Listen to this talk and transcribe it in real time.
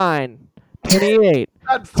29, 28,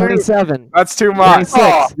 That's 27, That's too much.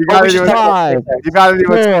 26, You gotta do it. 5, You gotta do it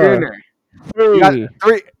 4, sooner. You got 3,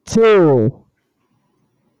 3. 2.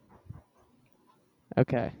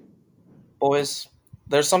 Okay. Boys,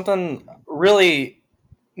 there's something really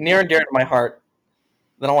near and dear to my heart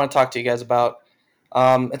that I want to talk to you guys about.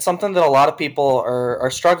 It's something that a lot of people are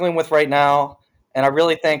struggling with right now, and I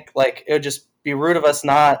really think like it would just be rude of us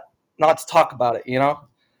not to talk about it. You know,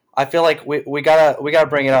 I feel like we gotta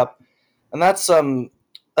bring it up, and that's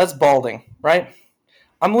balding, right?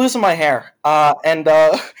 I'm losing my hair, and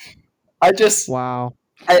I just Wow.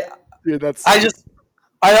 Dude, that's I just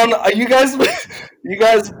I don't know. You guys, you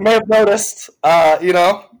guys may have noticed, you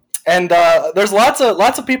know, and there's lots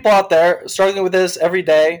of people out there struggling with this every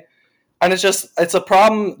day, and it's a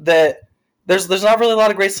problem that there's not really a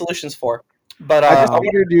lot of great solutions for. But I just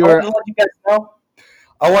figured you I were. wanted to let you guys know.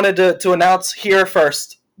 I wanted to announce here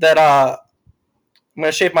first that I'm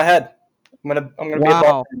gonna shave my head. I'm gonna be a bald.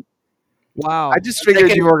 Wow. Wow. I just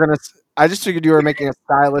figured you were gonna. I just figured you were making a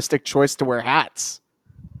stylistic choice to wear hats.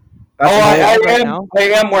 That's Oh, right I am. now? I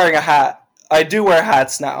am wearing a hat. I do wear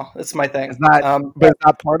hats now. It's my thing. Is that, but is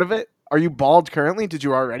that part of it? Are you bald currently? Did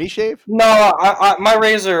you already shave? No, my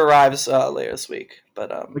razor arrives later this week, but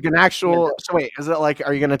Like an actual. So wait, is it like?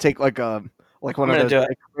 Are you gonna take like one I'm of gonna those do it.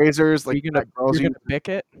 big razors, Are like you gonna that girls you're use? gonna bick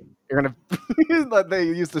it? You're gonna let they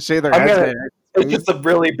used to shave their I'm heads. gonna. It's just a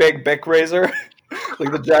really big Bic razor,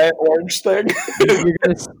 like the giant orange thing.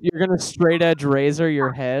 You're gonna straight edge razor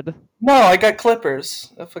your head? No, I got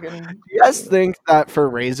clippers. I fucking. Do you guys think that for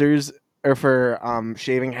razors or for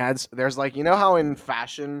shaving heads, there's like how in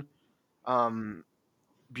fashion, um,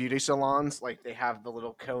 beauty salons like they have the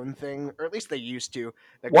little cone thing, or at least they used to.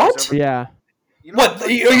 That What? goes over. Yeah. You know What? Are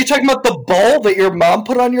you talking about the bowl that your mom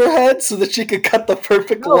put on your head so that she could cut the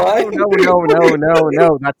perfect No, line?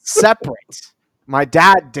 no. That's separate. My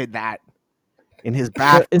dad did that in his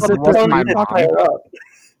bath. Is Oh, it It wasn't don't my need to mom. fire up.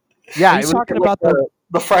 Yeah, Are it you was. talking Like about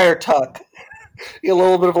the Friar Tuck. A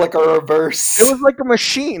little bit of like a reverse. It was like a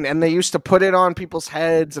machine, and they used to put it on people's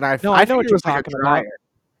heads. And I No, I know think what it you're was like a talking about. dryer.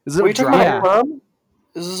 Is it Were a you talking dryer? about a perm?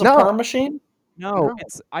 Is this a No. perm machine? No, No.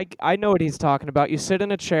 it's I know what he's talking about. You sit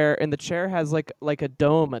in a chair and the chair has like a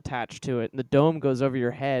dome attached to it, and the dome goes over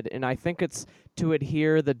your head, and I think it's to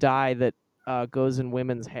adhere the dye that goes in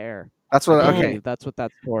women's hair. That's I what. Okay. believe that's what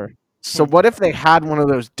that's for. So what if they had one of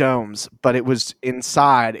those domes, but it was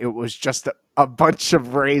inside? It was just a bunch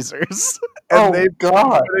of razors, and Oh they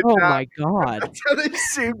God! put it Oh down. my god. That's how they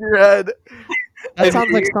shave your head. That Have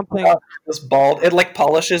sounds like you- something This bald. It like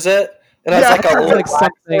polishes it. It has Yeah, like a sounds little like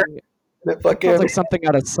something that sounds fucking. like something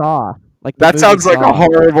out of Saw. Like the That movie sounds like a Saw.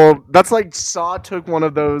 horrible. That's like Saw took one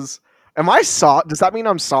of those. Am I Saw? Does that mean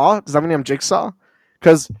I'm Saw? Does that mean I'm Jigsaw?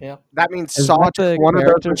 Because Yeah. that means Is Saw that took the one of those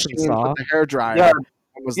character from machines Saw? with the hair dryer. Yeah.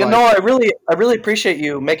 And was You like, know, I really appreciate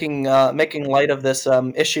you making light of this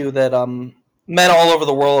issue that men all over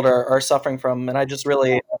the world are suffering from, and I just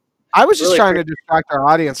really I was just really trying to distract our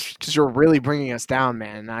audience because you're really bringing us down,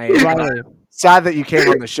 man. Riley, Sad that you came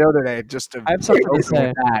on the show today just to I have something to open say.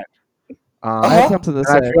 with that. I have something to And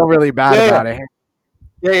I say. feel really bad Yeah, about it.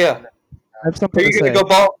 yeah. I have Are something to you gonna say. go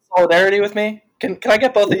ball solidarity with me? Can I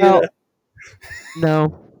get both of you Well, to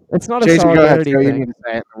No, it's not a Jason, go ahead. solidarity Phil, you need thing. to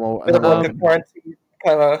say it, and get a then we'll like a open. quarantine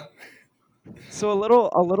kind of? So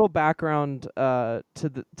a little background to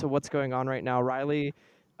what's going on right now. Riley,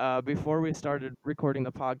 before we started recording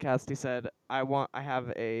the podcast, he said, I have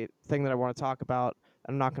a thing that I want to talk about.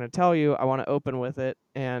 I'm not going to tell you. I want to open with it,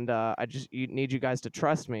 and need you guys to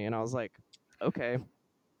trust me." And I was like, "Okay." And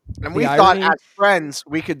The we thought irony, as friends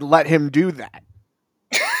we could let him do that.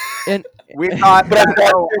 and We thought But I'm that,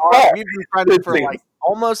 glad you're we've been friends for Please. like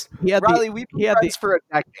almost he had Riley, we've he been had the friends for a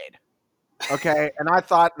decade. Okay, and I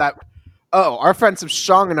thought that our friendship's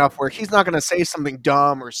strong enough where he's not going to say something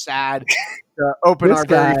dumb or sad to open This our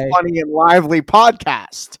very guy- funny and lively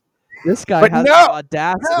podcast. this guy But has no, the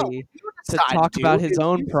audacity you to decide talk to, about his is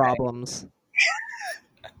own you say. problems.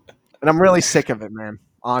 And I'm really sick of it, man.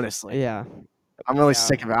 Honestly, Yeah. I'm really Yeah.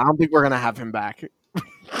 sick of it. I don't think we're gonna have him back.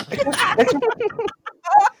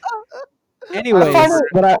 Anyways, finally-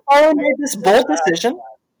 but I made this bold decision.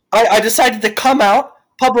 I decided to come out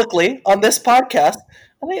publicly on this podcast.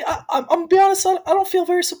 I'm gonna be honest. I don't feel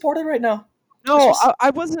very supported right now. no, just- I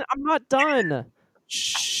wasn't. I'm not done.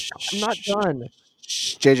 I'm not done.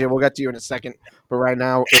 JJ, we'll get to you in a second. But right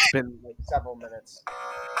now, it's been like several minutes.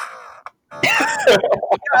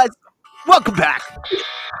 Guys, welcome back.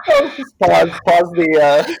 Pause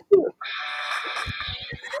the.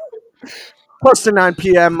 Close to 9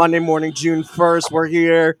 p.m. Monday morning, June 1st. We're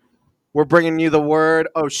here. We're bringing you the word.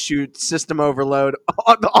 Oh, shoot. System overload.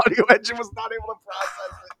 The audio engine was not able to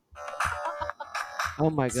process it. Oh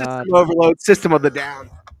my god. System overload. System of the down.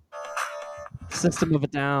 System of a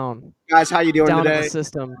down. Guys, how you doing Down in the today?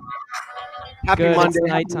 system. Happy Good. Monday.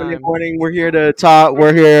 It's Happy Monday nighttime. morning. We're here to talk.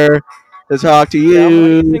 We're here to talk to Yeah, why do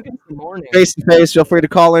you you think it's the morning? face to face. Feel free to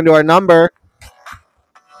call into our number.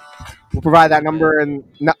 We'll provide that Love it. number and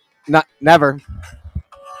not never.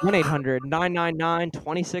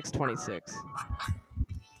 1-800-999-2626.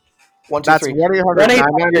 1, 2, That's 3.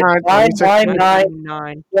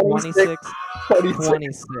 1-800-999-2626. 1-800-999-2626.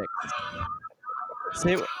 1-800-999-2626.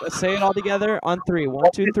 Say it all together on 3.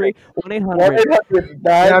 1, 2, 3. 1-800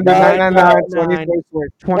 999 Here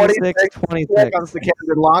comes 2626. the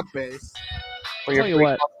Candid Lock base. For I'll your tell you free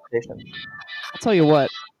what. consultation. I'll tell you what.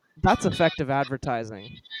 That's effective advertising.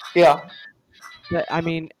 Yeah. I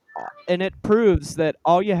mean, and it proves that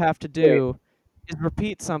all you have to Wait. do is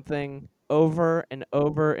repeat something over and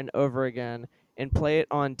over and over again and play it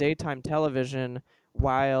on daytime television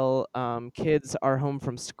while kids are home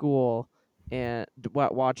from school and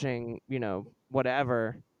watching,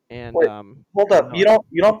 whatever. And Wait. Hold I don't up. know.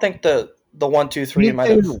 You don't think the 1, 2, 3 Me might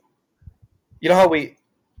have? too. You know how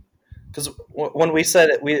because when we said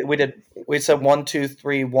it, we said 1, 2,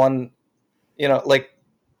 3, 1. Like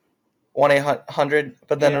 1-800.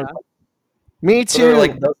 But then Yeah. Me but they're too.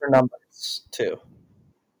 like those are numbers too.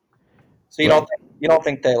 So you don't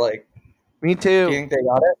think they like? Me Do you too. think they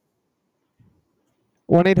got it?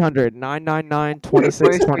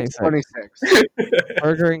 1-800-999-2626. 2626.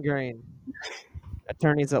 Burger and Grain.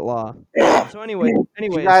 Attorneys at law. So If you anyways,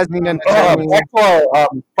 guys need an Back attorney, to our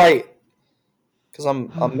fight because I'm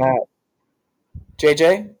mad.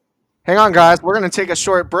 JJ. hang on, guys. We're gonna take a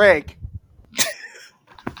short break.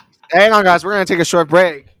 Hang on, guys. We're gonna take a short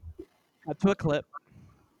break. cut to a clip.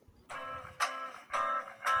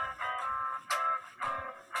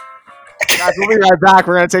 Guys, we'll be right back.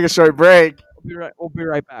 We're gonna take a short break. We'll be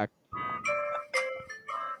right back.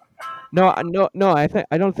 No. I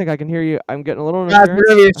don't think I can hear you. I'm getting a little Guys, we're interference.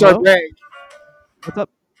 gonna need a short Hello? break. What's up?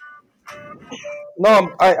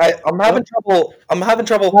 No, I'm having trouble. I'm having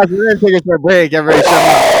trouble. Guys, we're gonna take a short break. Everybody, shut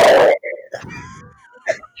up.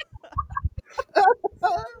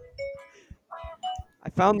 I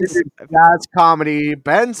found This this. is jazz comedy,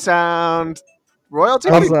 Ben Sound, royalty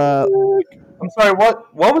I free. was I'm sorry.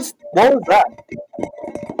 What was that?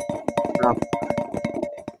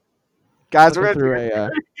 Guys, we're looking gonna through take a.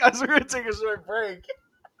 guys, we're gonna take a short break.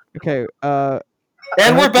 Okay. And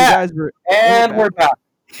I we're hope you back. guys were. And we're back.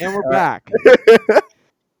 And we're back.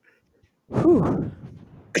 Whew.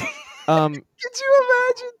 Could you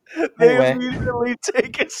imagine? They Anyway. immediately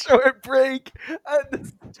take a short break at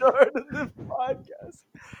the start of the podcast.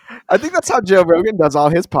 I think that's how Joe Rogan does all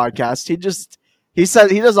his podcasts. He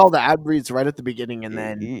said he does all the ad reads right at the beginning, and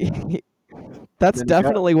then That's then he goes.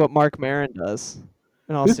 definitely what Mark Maron does.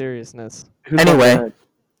 In all Who's- seriousness. Who's Anyway. Mark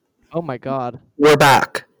Oh my God. We're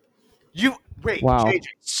back. You wait, Wow. JJ,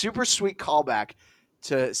 super sweet callback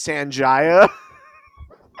to Sanjaya.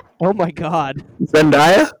 Oh my God.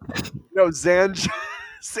 Zendaya. No, Sanjaya.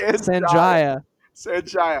 Sanjaya.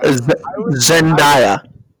 Zendaya.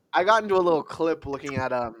 I got into a little clip looking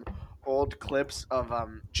at old clips of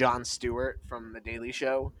Jon Stewart from The Daily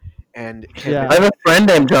Show, and Yeah. I have a friend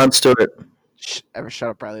named Jon Stewart. Shut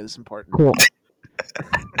up, Riley. This is important. Cool.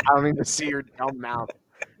 I don't need to see your dumb mouth.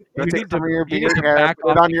 Go You take need some to- of your you need beard to hair, back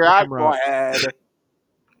put it off on the your camera. head.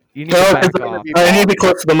 You need to back off. I need to be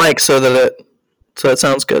close to the mic so it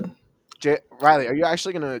sounds good. Riley, are you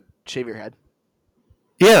actually gonna shave your head?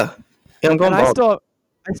 Yeah. I'm going And I bald.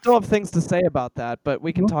 still have things to say about that, but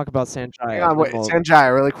we can talk about Sanjaya. Hang on, wait, and we'll-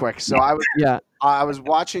 Sanjaya, really quick. So yeah. I was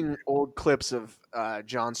watching old clips of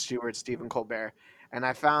Jon Stewart, Stephen Colbert, and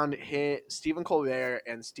I found Stephen Colbert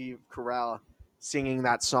and Steve Carell singing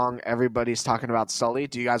that song "Everybody's Talking About Sully."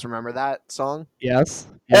 Do you guys remember that song? Yes.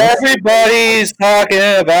 Everybody's talking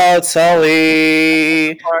about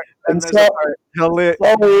Sully. And there's a part,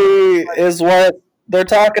 Sully is what they're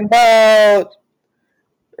talking about.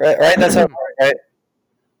 Right? That's how it works, right?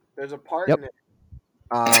 There's a part Yep. in it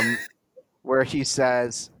where he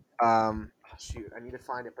says, shoot, I need to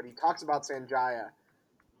find it, but he talks about Sanjaya.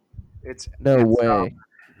 No way.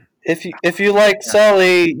 If you like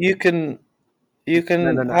Sully, you can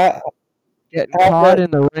No. Getting caught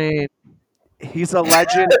in the rain. He's a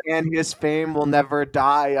legend, and his fame will never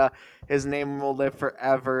die. His name will live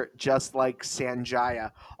forever, just like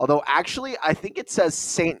Sanjaya. Although, actually, I think it says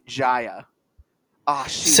Saint Jaya. Ah,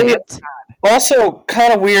 shoot. See, also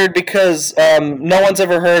kind of weird because no one's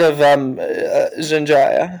ever heard of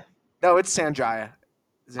Zendaya. No, it's Sanjaya.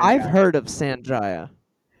 I've heard of Sanjaya,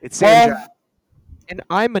 It's Sanjaya. and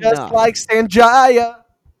I'm Just enough. like Sanjaya.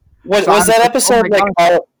 Was So that oh episode my like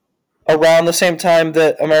gosh. around the same time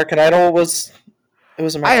that American Idol was. It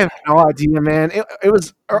was I American. have no idea, man. It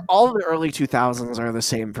was all the early 2000s are the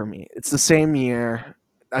same for me. It's the same year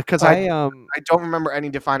because I I don't remember any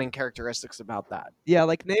defining characteristics about that. yeah,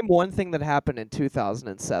 like name one thing that happened in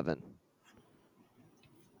 2007.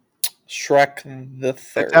 Shrek the The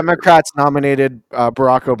Third. Democrats nominated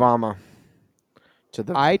Barack Obama to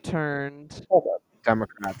the I turned Hold up.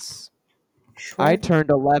 Democrats. I Shrek. turned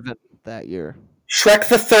 11 that year. Shrek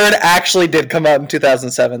the Third actually did come out in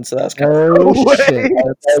 2007, so that was kind of Oh No shit, way!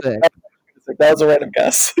 that's sick. that was a random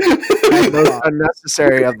guess. That's The most pop.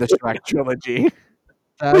 unnecessary of the Shrek trilogy.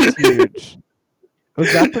 That's huge.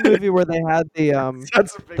 Was that the movie where they had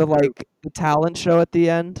That's a big the move. like the talent show at the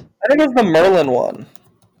end? I think it was the Merlin one,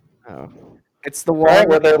 Oh. It's the right? one.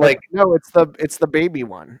 Where they're like, No, it's the baby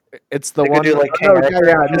one. It's the they could one. do like Oh, King no, yeah, Arthur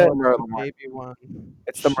yeah, and it is shit. the Oh, the Merlin one. baby one.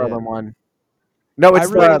 It's the Shit. Merlin one. No, I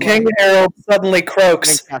it's really the King like Harold suddenly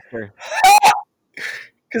croaks Lancaster.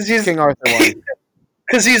 because It's he's King Arthur one.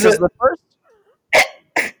 because he's Because a the first.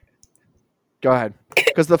 Go ahead.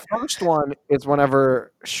 Because the first one is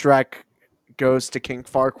whenever Shrek goes to King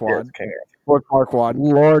Yes, Farquaad, King Arthur. Lord Farquaad,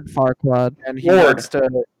 Lord Farquaad. and he Lord. wants to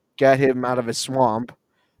get him out of his swamp.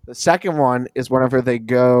 The second one is whenever they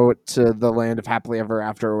go to the land of happily ever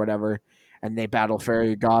after or whatever, and they battle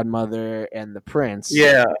fairy godmother and the prince.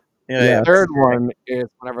 Yeah, yeah, Yeah. yeah. Third one is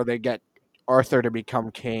whenever they get Arthur to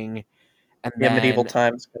become king, and Yeah, medieval then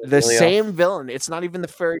times. the same villain. It's not even the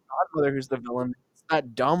fairy godmother who's the villain. It's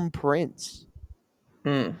that dumb prince.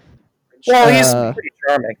 Hmm. Well, he's Uh, pretty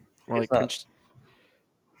charming. More He's like not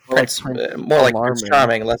Prince, Prince, more like Prince Alarming.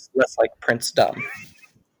 Charming, less like Prince Dumb.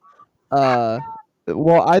 uh,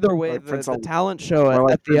 well, either way, Like Prince, the talent show more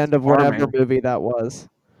like at the Prince end of whatever Charming. movie that was,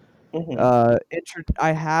 Hmm.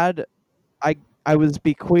 I had I was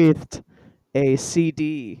bequeathed a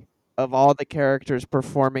CD of all the characters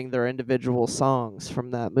performing their individual songs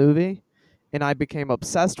from that movie, and I became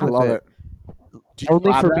obsessed I with love it. it. Do you Only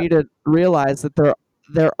still have for that? me to realize that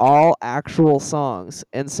they're all actual songs,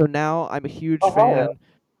 and so now I'm a huge Oh, hell yeah. fan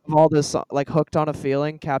of all this, like "Hooked on a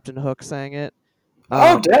Feeling." Captain Hook sang it.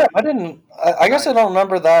 Oh Um, damn! I didn't. I guess I Nice. don't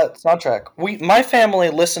remember that soundtrack. My family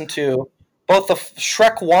listened to both the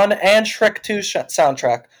Shrek One and Shrek Two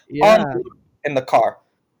soundtrack on yeah, loop in the car.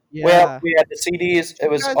 yeah. We had the CDs. Do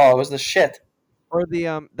you guys It was the shit. Or the do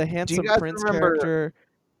you handsome guys prince remember character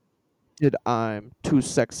did "I'm too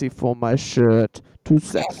sexy for my shirt, too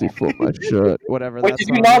sexy for my shirt," whatever Wait, that did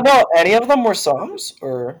you song not is. know any of them were songs?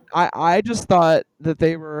 Or I just thought that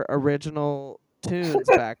they were original tunes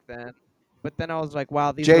back then, but then I was like,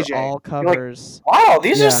 wow, these are JJ? all you're like, covers. wow,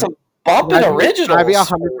 these are Yeah, some bumping Can I be originals.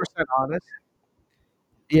 100% honest?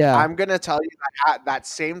 yeah. I'm gonna tell you that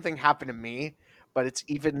same thing happened to me, but it's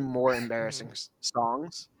even more embarrassing Mhm.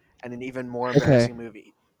 songs and an even more Okay, embarrassing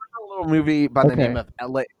movie. A little movie by the name okay. of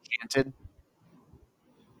Ella Enchanted.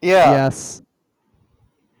 Yeah. Yes.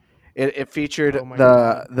 It featured Oh my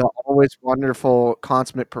god. the always wonderful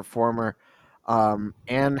consummate performer,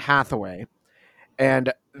 Anne Hathaway,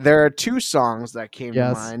 and there are two songs that came to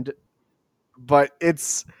Yes. mind, but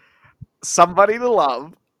it's "Somebody to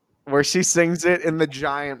Love," where she sings it in the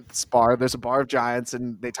Giants bar. There's a bar of giants,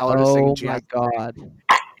 and they tell her to sing, Oh and she my has to sing. god.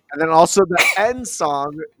 And then also the end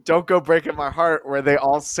song, "Don't Go Breaking My Heart," where they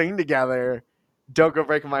all sing together, "Don't Go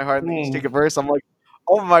Breaking My Heart," and they each take Hmm. a verse. I'm like,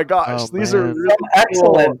 oh my gosh, Oh these are man. Some really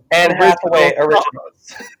cool excellent Anne original Hathaway songs.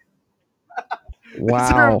 originals.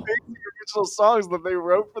 These are Wow. amazing original songs that they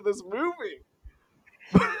wrote for this movie.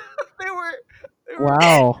 They were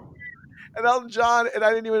Wow. and Elton John, and I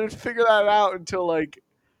didn't even figure that out until like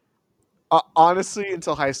honestly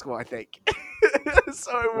until high school, I think.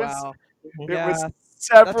 So Wow. it was Yeah, that's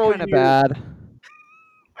several kind of years. bad.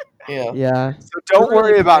 Yeah. Yeah. So You're don't really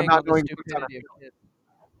worry about preying not on the knowing Hooked on stupidity of kids.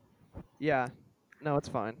 Yeah. No, it's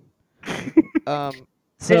fine. a Um,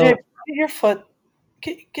 JJ, so get your foot,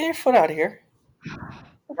 get your foot out of here.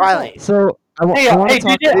 What the hell? Riley. so Hey, I want to hey,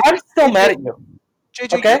 talk JJ, I'm still JJ, mad at you.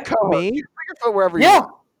 JJ, you're Okay? co-host. me. You can put your foot wherever you Yeah,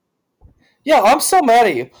 want. yeah, I'm still mad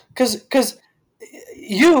at you because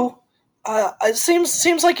you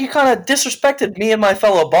seems like you kind of disrespected me and my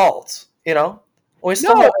fellow balds. You know, we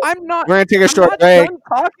still have No, I'm not. We're gonna take a I'm short not break. done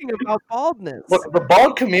talking about baldness. look. The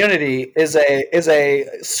bald community is a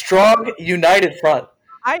strong, united front,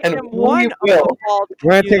 I and am we one of the will. bald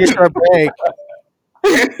We're gonna take a community. short break.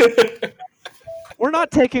 We're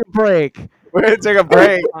not taking a break. We're gonna take a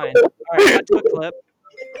break. Fine. All right, cut to a clip.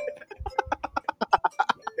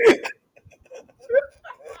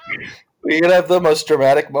 You're gonna have the most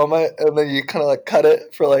dramatic moment, and then you kind of like cut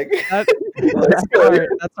it for like That, for that's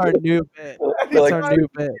our new bit. like That's like our new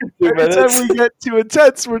bit. 2 Anytime minutes. we get too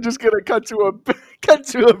intense, we're just gonna cut to a break. Cut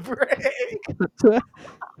to a break.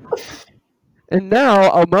 And now a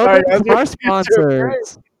All right, moment I'm from gonna our get to a break.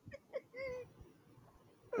 sponsors.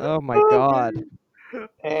 Oh my god. And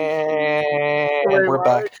Wait, we're why are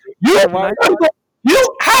back. we- You, Can why- I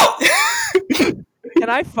you, how? can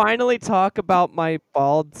I finally talk about my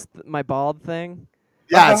bald thing?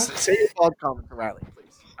 Yes, say your bald comment to Riley,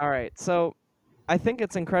 please. All right. So I think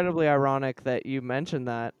it's incredibly ironic that you mentioned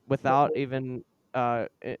that without even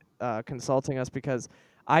consulting us, because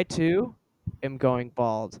I too am going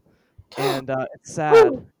bald, and it's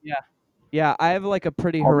sad. Yeah, yeah. I have like a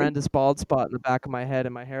pretty Balding? horrendous bald spot in the back of my head,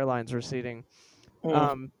 and my hairline's receding. Mm.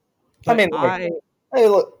 Um, I but mean, like, hey,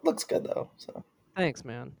 looks good though. So thanks,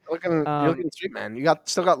 man. You're Um, looking sweet, man. You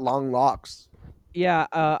still got long locks. yeah.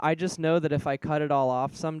 I just know that if I cut it all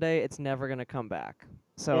off someday, it's never gonna come back.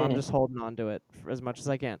 So I'm just holding on to it for as much as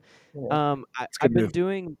I can. yeah. It's a I've good been move.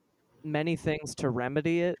 doing many things to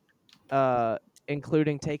remedy it, uh,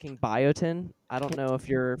 including taking biotin. I don't know if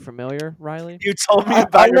you're familiar, Riley. You told me I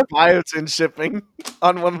about your look. biotin shipping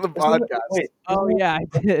on one of the Isn't it, podcasts, wait, Oh isn't yeah,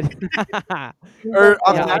 I did. or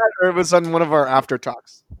on Yeah, that, or it was on one of our after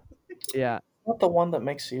talks. yeah. not the one that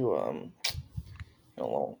makes you a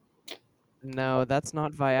little. No, that's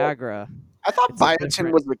not Viagra. I thought It's a biotin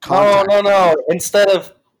different. was the No, contact. no, no. Instead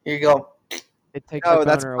of you go. It takes your No,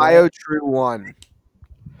 that's boner away. BioTrue One.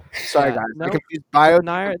 Sorry, Yeah. guys, I No, confused it does BioTrue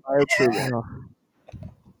neither. and BioTrue One. Oh,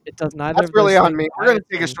 it does neither That's of really those on things. me. We're gonna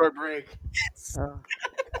take a Biotin. short break.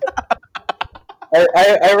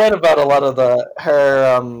 I read about a lot of the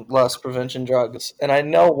hair loss prevention drugs, and I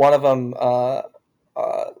know one of them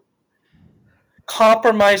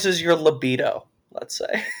compromises your libido. Let's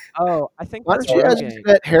say. Oh, I think Why that's don't you guys just Rogaine.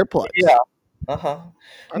 get hair plugs? Yeah. Uh huh.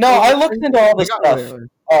 Aren't No, those I the looked things into all we this got stuff. earlier?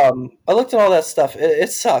 I looked at all that stuff.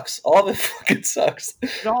 It sucks. All of it fucking sucks.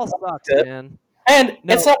 It all sucks, Yeah. man. And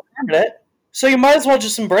No. it's not permanent, so you might as well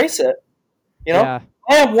just embrace it. You know, Yeah.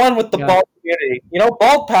 I am one with the Yeah. bald community. You know,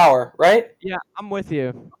 bald power, right? Yeah. I'm with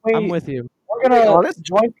you. I'm We with you. we're To be gonna honest,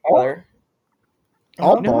 join together.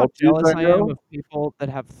 all You know how bald dudes jealous I I am know. of people that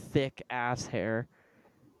have thick ass hair?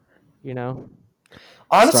 You know? Sorry,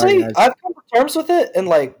 Honestly, guys. I've come to terms with it, and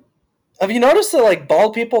like, have you noticed that like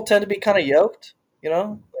bald people tend to be kind of yoked? You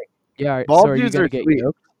know, like Yeah. So Bald are you dudes gonna are get sweet.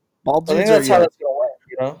 yoked? Bald I think dudes are that's how that's gonna work.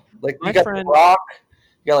 You know, like My you got The friend, Rock,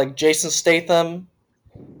 you got like Jason Statham,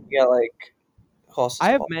 you got like who else is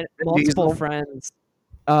I have bald? multiple Diesel. friends,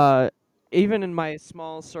 uh, even in my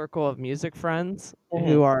small circle of music friends who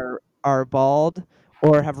Mhm. are bald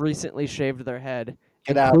or have recently shaved their head,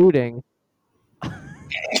 Get out. including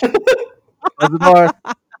Close the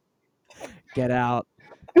door. get out.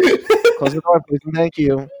 Close the door, please, and thank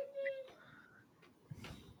you.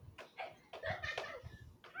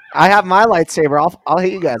 I have my lightsaber. I'll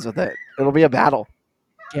hit you guys with it. It'll be a battle.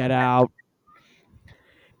 Get out.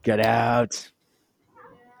 Get out.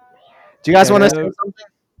 Do you guys Get want to say out. something?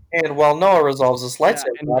 And while Noah resolves this Yeah,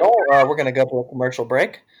 lightsaber and battle, we're gonna go to a commercial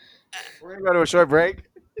break. We're gonna go to a short break.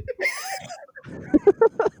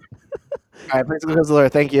 All right, please close the door.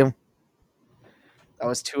 Thank you. That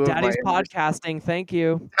was two of my. Daddy's podcasting. Thank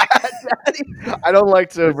you. Daddy. I don't like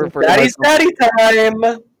to This is refer to Daddy's myself daddy time.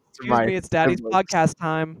 to Excuse my me, it's Daddy's siblings. podcast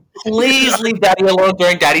time. Please leave Daddy alone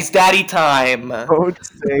during Daddy's daddy time. Don't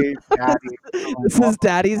say daddy This is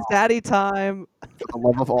Daddy's daddy time. for the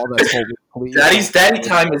love of all that's holy. Please Daddy's don't. daddy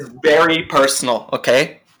time is very personal.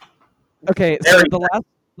 Okay. Okay, so Very.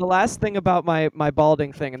 the last thing about my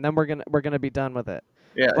balding thing, and then we're gonna be done with it.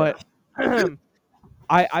 Yeah. But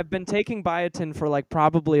I've been taking biotin for like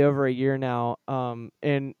probably over a year now,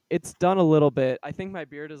 and it's done a little bit. I think my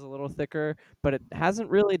beard is a little thicker, but it hasn't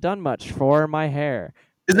really done much for my hair.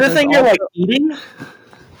 Is And this there's thing you're also like eating?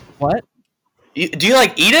 what? Do you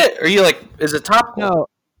like eat it, or you like? Is it topical? No,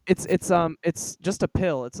 it's just a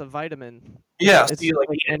pill. It's a vitamin. Yeah. So It's you just like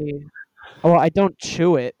like eat it. any. Oh, I don't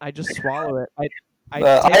chew it. I just swallow it. I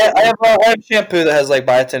Uh, take I, it. I have I have shampoo that has like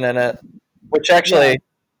biotin in it. Which actually, Yeah,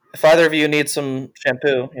 if either of you need some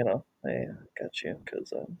shampoo, you know, I got you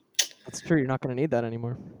because. that's true. You're not gonna need that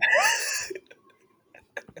anymore.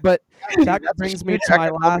 But Dude, that that's a brings me huge to my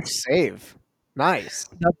economic last. save. Nice.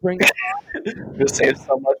 That brings This saves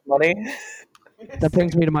so much money. that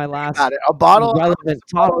brings me to my last Got it. A bottle. How much does relevant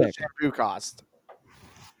a bottle of topic. shampoo cost?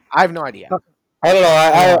 I have no idea. I don't know.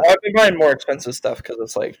 Yeah, I've been buying more expensive stuff because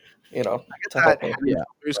it's like you know I get to help that me. head yeah.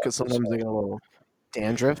 shoulders because sometimes I get a little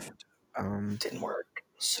dandruff. Didn't work.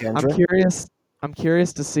 So. I'm Dandruff. curious. I'm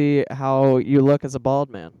curious to see how you look as a bald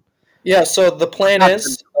man. Yeah. So the plan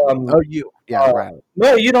is. Oh, you. Yeah, uh, right.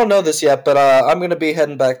 no, you don't know this yet, but I'm going to be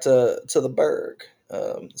heading back to the Berg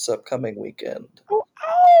this upcoming weekend.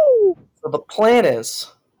 Oh, So the plan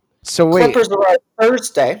is So wait, Clippers arrive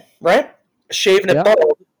Thursday, right? Shaving it Yeah.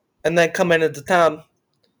 bald, and then coming into town.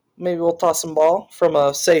 Maybe we'll toss some ball from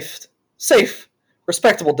a safe,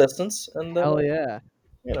 respectable distance, and Hell yeah.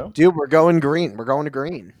 dude, we're going green. We're going to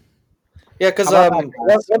green. yeah, How because about that,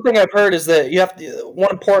 guys? one thing I've heard is that you have to,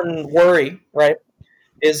 one important worry, right,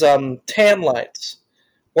 is tan lines,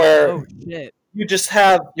 Oh where shit. you just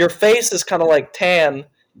have your face is kind of like tan,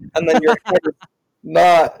 and then your head is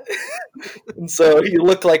not, and so you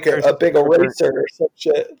look like a big eraser or some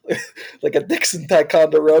shit, like a Dixon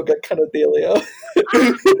Ticonderoga kind of dealio.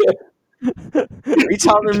 Are you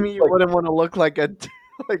telling me you Like, wouldn't want to look like a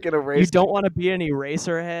like an You eraser? don't want to be an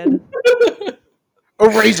eraser head?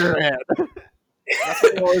 Eraser head. That's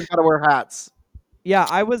why you always gotta wear hats. Yeah,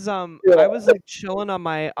 yeah. I was like chilling on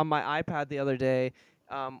my iPad the other day,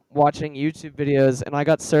 watching YouTube videos, and I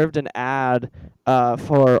got served an ad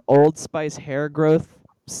for Old Spice hair growth,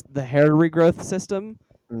 the hair regrowth system,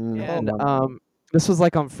 Oh, and this was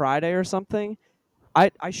like on Friday or something.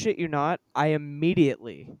 I shit you not, I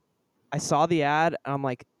saw the ad and I'm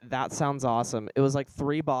like, that sounds awesome. It was like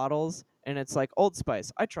 3 bottles and it's like Old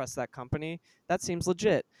Spice. I trust that company. That seems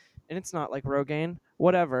legit. And it's not like Rogaine,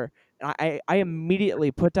 whatever. And I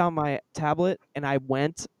immediately put down my tablet and I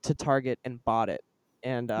went to Target and bought it.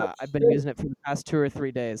 And no I've been shit. using it for the past 2 or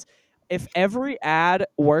 3 days. If every ad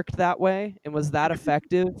worked that way and was that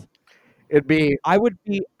effective, It'd be I would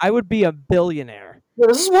be a billionaire. Yeah,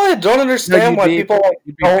 this is why I don't no, understand why people like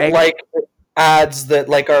you'd be don't begging. like ads that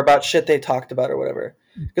like are about shit they talked about or whatever.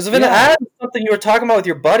 Because if an Yeah, ad is something you were talking about with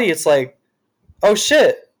your buddy, it's like, oh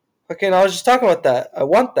shit. Okay, no, I was just talking about that. I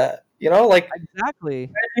want that. Like exactly.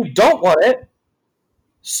 if you don't want it,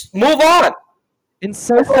 move on. And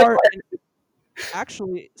so far,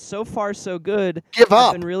 actually, so far so good. Give I've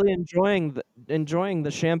up. been really enjoying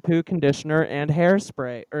the shampoo, conditioner, and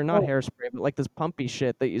hairspray, or not Mm, hairspray, but like this pumpy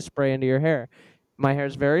shit that you spray into your hair. My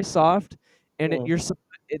hair's very soft, and mm,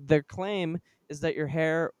 their claim is that your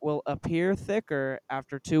hair will appear thicker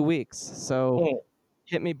after 2 weeks. So mm.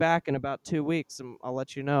 hit me back in about 2 weeks, and I'll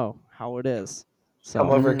let you know how it is. Just come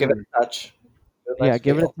So over, give it Mm. a touch, do a yeah, nice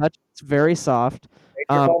give it feel. a touch. It's very soft. Make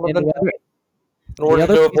your home of And the night. In the order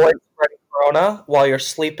other to piece avoid of spreading corona while you're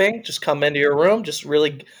sleeping, just come into your room, just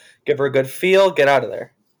really give her a good feel, get out of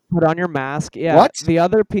there. put on your mask. Yeah, What? the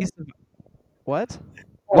other piece of what? Don't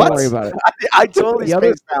What? worry about it. I totally The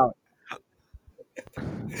other spaced out.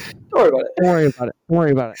 Don't worry about Don't it. worry about it. Don't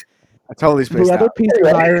worry about it. I totally The spaced other out. piece of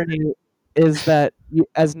Anyway, irony is that,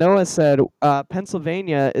 as Noah said,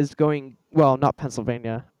 Pennsylvania is going well. Not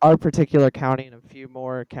Pennsylvania. Our particular county and a few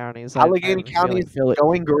more counties. I have Allegheny a County feeling is Philly.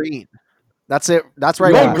 going green. That's it. That's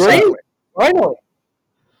right. you're We're going Yeah, green? recycling. Finally.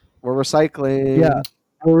 We're yeah. recycling.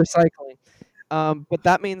 We're recycling. But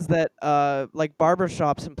that means that like barber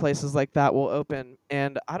shops and places like that will open.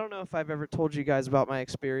 And I don't know if I've ever told you guys about my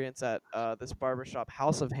experience at this barber shop,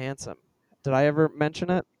 House of Handsome. Did I ever mention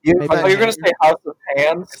it? You've I Maybe I thought you were gonna mentioned say it. House of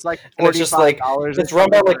Hands, It's like and it's just like $45 or it's run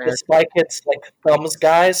by something like for the hair. Spy Kids like thumbs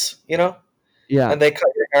guys, Yeah. and they cut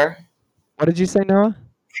your hair. What did you say, Noah?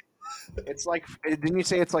 It's like didn't you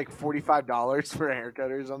say it's like $45 for a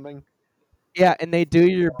haircut or something? Yeah, and they do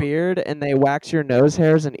your beard and they wax your nose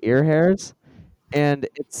hairs and ear hairs, and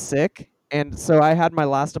it's sick. And so I had my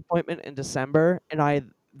last appointment in December,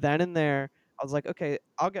 and then and there I was like, okay,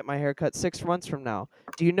 I'll get my hair cut 6 months from now.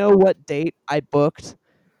 Do you know what date I booked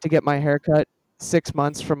to get my haircut 6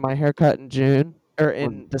 months from my haircut in June or Was,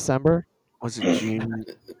 in December? was it June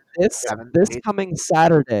This 7th, this 8th? coming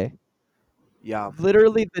Saturday, Yeah.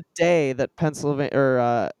 literally the day that Pennsylvania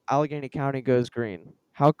or Allegheny County goes green.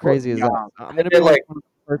 How What crazy is that? Yeah. I'm did gonna they be like like? one of the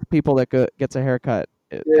first people that gets a haircut.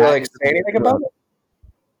 Did they That like is say anything good. about it?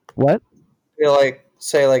 What? Did they like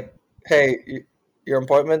say like, "Hey, your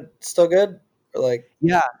appointment still good?" Or like,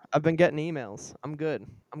 Yeah, I've been getting emails. I'm good.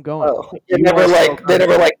 I'm going. oh, You are so they good.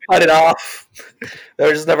 never like cut it off. They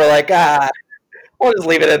were just never like, we'll just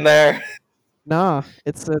leave it in there. Nah,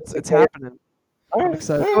 it's Okay, happening. all I'm right,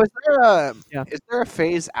 excited. all So right. Yeah. is there a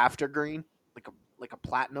phase after green? Like a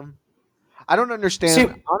platinum? I don't See,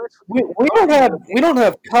 understand. Honestly, we don't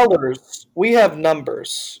have colors. We have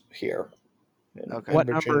numbers here in okay.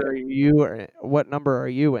 Virginia. What number are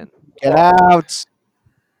you in? Get out.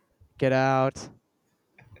 Get out.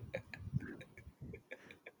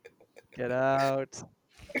 Get out.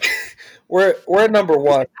 We're at number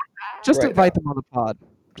one Just right now. invite them on the pod.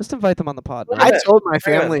 Just invite them on the pod, Wait a Noah. I minute. told my Wait a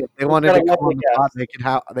minute. family if they We've wanted got a to come on lovely the pod,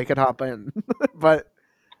 guest. they could hop in. But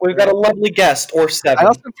We've got a lovely guest or I seven.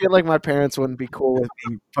 also feel like my parents wouldn't be cool with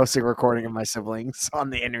me posting a recording of my siblings on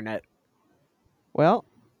the internet. Well,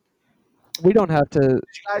 we don't have to. Did you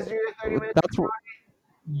guys do your 30 minutes? That's what.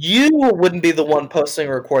 you wouldn't be the one posting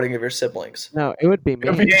a recording of your siblings. No, it would be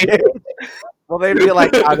It'd be me. Jade. Well, they'd be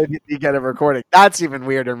like, "How did you get a recording?" That's even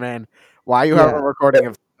weirder, man. Why you have a Yeah,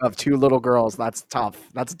 recording of two little girls? That's tough.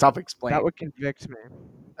 That's a tough that explain. would convict me.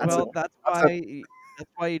 That's a Well, that's that's a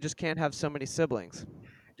why you just can't have so many siblings.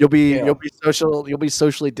 Yeah. you'll be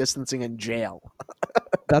socially distancing in jail.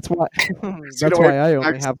 That's why Pursuit that's of why I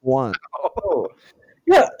only Next. have one. Oh.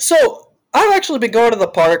 Yeah. So I've actually been going to the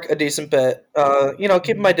park a decent bit.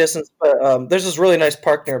 Keeping my Mhm, distance, but there's this really nice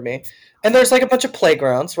park near me, and there's like a bunch of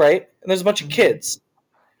playgrounds, right? And there's a bunch of mhm. kids,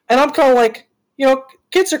 and I'm kind of like,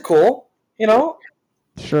 kids are cool. You know,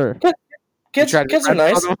 Sure. Kid- You kids try to be kids are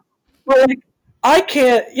friends with nice, them. but like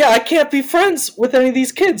I can't be friends with any of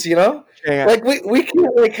these kids. Yeah, Like we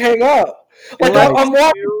can't like hang out. Like unless Right. I'm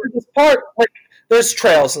walking you through this park, like there's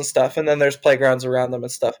trails and stuff, and then there's playgrounds around them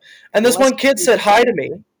and stuff. And this unless one kid you said hi to me,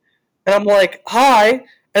 and I'm like hi,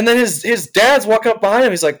 and then his dad's walking up behind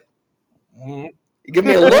him. He's like, he give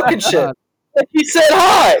me a Oh look my and shit. god. Like he said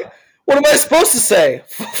hi. What am I supposed to say?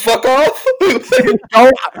 Fuck off.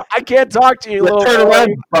 don't. I can't talk to you, Like, little turn boy.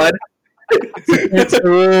 around, bud. It's against the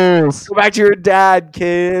rules. Go back to your dad,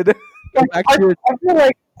 kid. Go Like, back I, to your I feel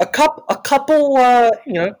like a couple,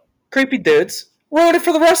 creepy dudes ruined it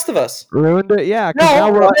for the rest of us. ruined it. Yeah, because now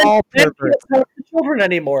No, we're all men can't perverts. talk to children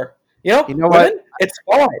anymore. You know what? Women, it's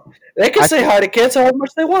fine. They can I say think hi to kids however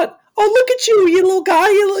much they want. Oh, look at you, you little guy,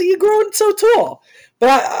 you're growing so tall.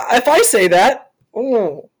 But if I say that,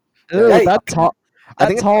 Ew, yeah, yikes. I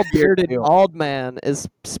think it's tall weird bearded too. bald man is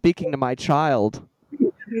speaking to my child.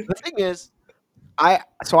 The thing is, I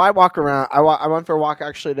walk around. I went for a walk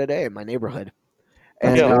actually today in my neighborhood,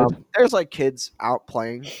 That's and Yeah. good. there's like kids out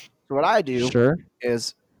playing. So what I do Sure.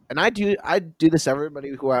 is, and I do this to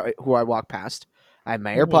everybody who I walk past. I have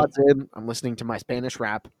my Mhm. AirPods in. I'm listening to my Spanish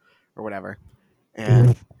rap or whatever,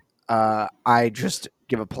 and I just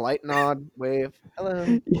give a polite nod, wave,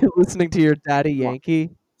 hello, You're listening to your daddy walk. Yankee.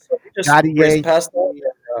 So we just Daddy breeze past that.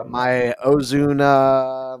 Yankee, my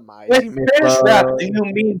Ozuna, my With Spanish rap, do Dimitra,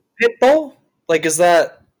 you mean Pitbull? Like, is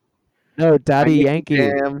that No, my Daddy Nicky Yankee.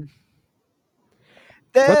 Jam.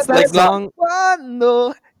 What's De that like vez not? en song?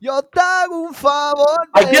 cuando yo te hago un favor,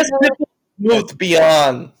 I guess baby. Pitbull Yes. moved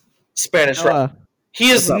beyond Spanish rap. Noah. He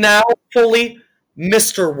What's is up? now fully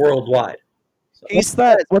Mr. Worldwide. So, He What's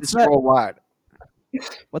that? says What's it's that? worldwide.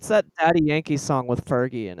 What's that Daddy Yankee song with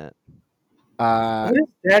Fergie in it? Uh, what is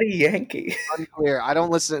Daddy Yankee? unclear. I don't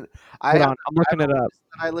listen. Hold on, I'm I have looking it a up. list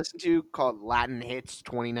that I listen to called Latin Hits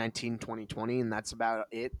 2019-2020, and that's about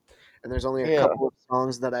it. And there's only a Yeah. couple of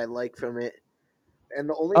songs that I like from it. And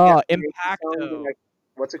the only Daddy Oh, Yankee song that Impacto.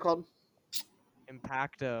 what's it called?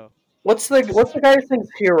 Impacto. What's the guy who sings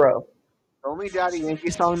Hero? The only Daddy Yankee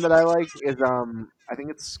song that I like is I think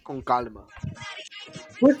it's Con Calma.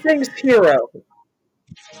 Who sings Hero?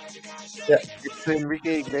 Yeah, It's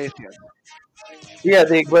Enrique Iglesias. yeah,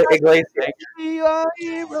 the Iglesias. Be your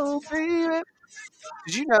hero, baby.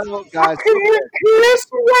 Did you know, I guys? Real can't quick. kiss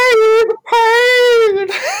away the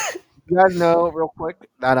pain. You guys know, real quick,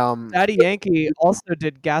 that Daddy Yankee also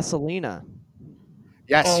did Gasolina.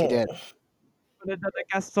 yes, he Oh. did.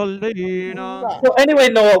 Gasolina. So anyway,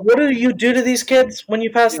 Noah, what do you do to these kids when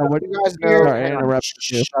you pass Yeah, them? what? You guys know. Here, Sorry, I Hang on. interrupted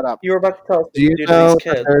you. Shut up. you were about to tell us Do what you you do to these know that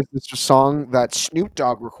kids. there's this song that Snoop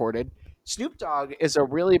Dogg recorded? Snoop Dogg is a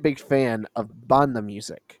really big fan of banda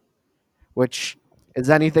music, which is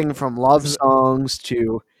anything from love Is it songs to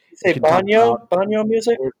You you say can talk about banyo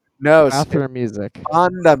music? no bathroom music?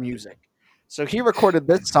 banda music. So he recorded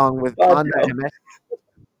this song with Banda Banyo. MS,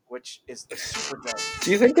 which is super dope.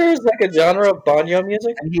 Do you think there's like a genre of banyo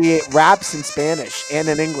music? And he raps in Spanish and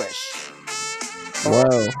in English. Whoa.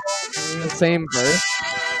 The same verse.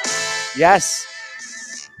 Yes.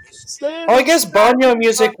 Oh, I guess banyo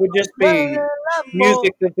music would just be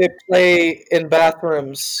music that they play in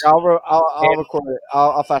bathrooms I'll in, record it.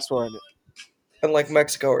 I'll fast forward it. in like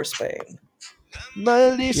Mexico or Spain.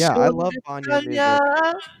 Yeah, I Maldición love de Banyo music.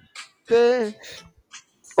 extrañarte.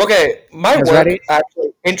 Okay, my You guys ready? work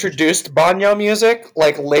actually introduced banyo music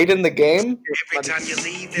like late in the game. Every time you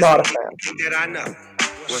leave, there's Not a one fan. thing that I know.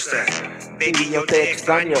 What's that? Baby, Yo yo te te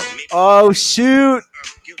extraño. extraño. Oh shoot!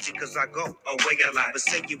 I'm guilty cause I go away a lot. But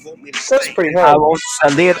say you want me to That's stay. pretty I hard. won't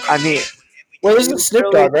salir a ni. Wait, this He is Snoop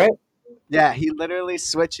literally, Dogg, right? yeah, he literally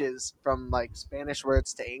switches from like Spanish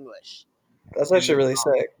words to English. That's in actually the really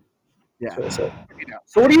song. sick. Yeah, That's really sick. you know.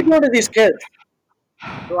 So what are you doing to these kids?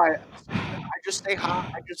 So I just stay hot.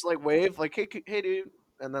 I just like wave, like hey dude,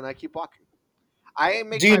 and then I keep walking. I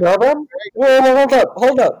make Do you my know them? Wait,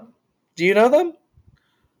 hold up. Do you know them?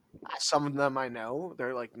 some of them I know.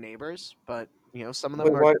 They're like neighbors, but some of Wait,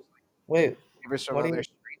 them are what? just Wait, neighbors from what do other you?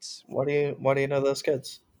 streets. kids. Why do you know those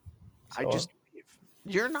kids? I So, just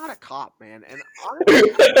you're not a cop, man, and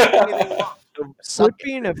honestly, I didn't do anything wrong. So suck Quit it.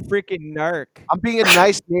 being a freaking narc. I'm being a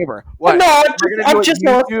nice neighbor. but What? no, Am I gonna do I'm what just you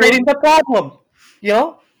do? illustrating the problem. You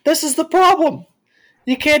know, this is the problem.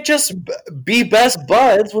 You can't just be best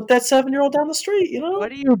buds with that 7-year-old down the street. You know,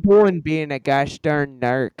 What are you doing being a gosh darn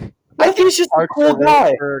narc? what I if think he's just a parks cool are really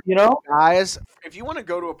guy? for You know, guys. If you want to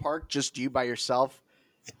go to a park just you by yourself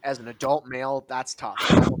as an adult male, that's tough.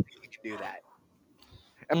 I don't think you can do that.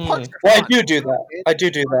 And parks are well, I fun. do that. I do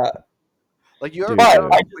that. Like you ever Dude, been But on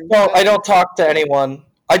dude. a I just swing don't. set? I don't talk to anyone.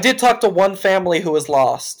 I did talk to one family who was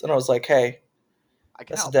lost, and I was like, "Hey, I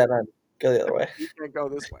can that's a help. dead end. Go the other way." You can't go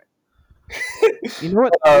this way. You know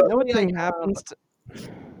what? Uh, You know what Usually thing happens,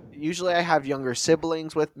 usually I have younger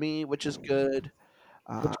siblings with me, which is good.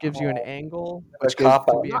 Uh, which gives you an angle which gives cop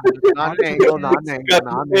to out. be not, able to not talk an to angle, kids. not an angle, Got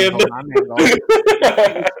not an in. angle, not an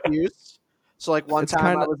angle. An excuse. So like one It's time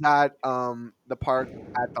kind I of was at the park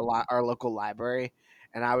at our local library,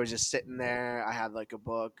 and I was just sitting there. I had like a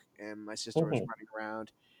book, and my sister was Mhm. running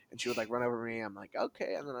around, and she would like run over me. I'm like,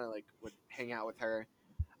 okay, and then I like would hang out with her.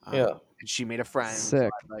 Yeah, And she made a friend, so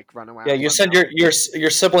sick. I'd like run yeah. around. You send your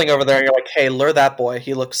sibling over there, and you're like, "Hey, lure that boy.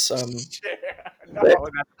 He looks No, fit,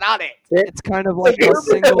 that's not it. fit." It's kind of So like how Your move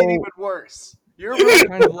made single. even worse. Your It's move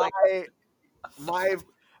kind of like my my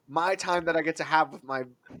my time that I get to have with my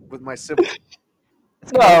sibling.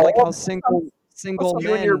 it's kind of No, like how that's single not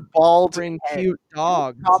You and your men bald bring head. cute The only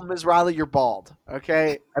dogs. problem is Riley, you're bald.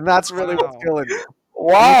 Okay, and that's really what's Wow. killing you. And you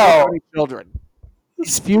don't have wow. any children.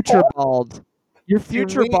 He's future bald. You're To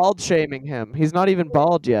future me, bald shaming him. He's not even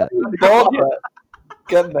bald yet. Bald yet.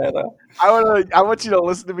 Getting there though. I want you to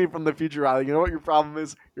listen to me from the future, Riley. You know what your problem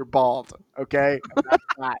is? You're bald. Okay, and that's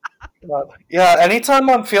that. Yeah, anytime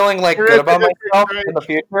I'm feeling like There good is a about difference, myself right? in the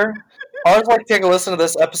future, I always like take a listen to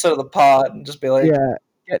this episode of the pod and just be like, Yeah.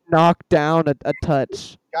 Get knocked down a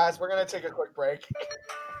touch. Guys, we're gonna take a quick break.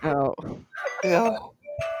 Oh. yeah.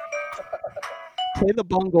 Play the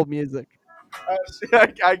bungle music.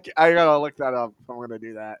 I gotta look that up if I'm gonna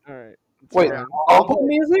do that. All right. It's Wait, fine. bumble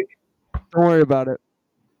music? Don't worry about it.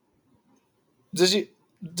 Did you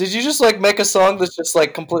did you just like make a song that's just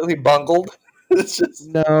like completely bungled? It's just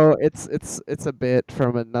No, it's a bit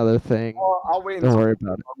from another thing. I'll wait Don't until worry he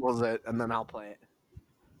about it. bungles it, and then I'll play it.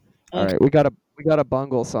 All right, we gotta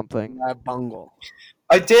bungle something. That bungle.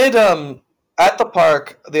 I did at the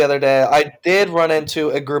park the other day. I did run into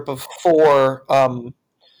a group of four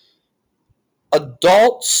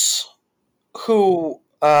adults who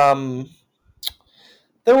they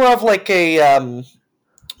were of like a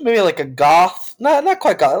maybe like a goth, not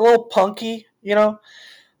quite goth, a little punky, you know.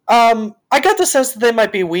 I got the sense that they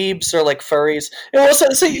might be weebs or like furries. It was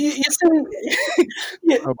so you see,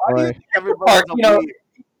 yeah, Oh Why do you boy. think everybody's park, a you know,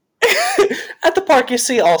 weeb? at the park you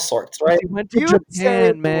see all sorts, right? You went to You say Japan,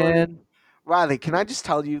 the word man. Riley, can I just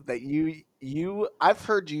tell you that you I've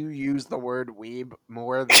heard you use the word weeb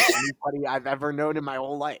more than anybody I've ever known in my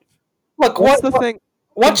whole life. Look, What's the thing?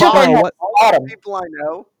 once you bring No, that what All of the bottom, people I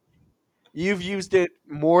know, you've used it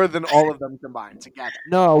more than all of them combined together.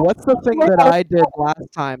 no, what's the thing that I did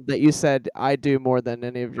last time that you said I do more than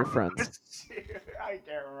any of your friends? I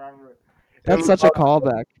can't remember. It That's was such a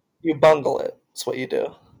callback. you bungle it. That's what you do.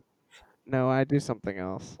 No, I do something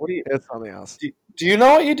else. What do you it's something else. do? You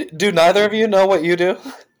know what you do? Do neither of you know what you do?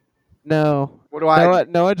 No. What do I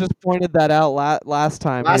do? Noah just pointed that out last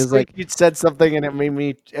time. He Last was week like, you said something and it made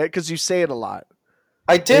me because you say it a lot.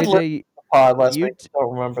 I did listen to JJ, the pod last you week. I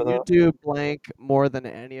don't remember you though. do blank more than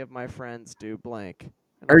any of my friends do blank.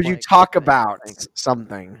 And a Or you blank talk is about anything.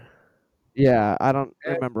 something. Yeah, I don't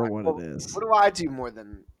And remember what it well, is. what do I do more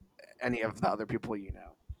than any of the other people you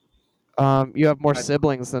know? You have more I-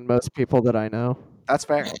 siblings than most people that I know. That's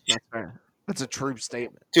fair. That's fair. That's a true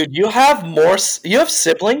statement. Dude, you have you have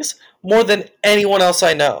siblings more than anyone else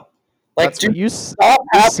I know. Like, That's dude, You stop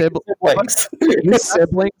you having sib- siblings. you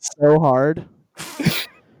siblings so hard.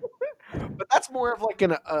 But that's more of like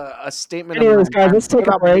a statement of my Anyways, guys, let's what take a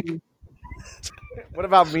about break. me? What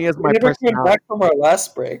about me as We my never came personality? back from our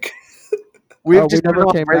last break. We've Oh, we just been never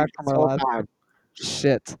on came break back from this our whole last. time.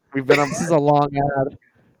 Shit, We've been on. this is a long ad.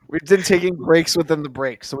 We've been taking breaks within the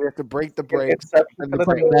break, so we have to break the breaks Except and for the It's a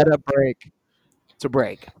break meta break. to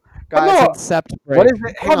break. But Guys, It's no, incept what break. is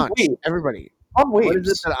it? Hang I'm on, weebs. everybody. I'm What is it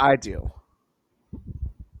weebs. that I do?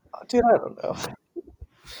 Dude, I don't know.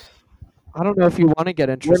 I don't know if you want to get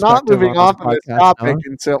We're not introspective moving on this off of this podcast, topic Noah.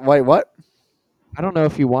 until wait. What? I don't know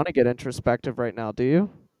if you want to get introspective right now. Do you?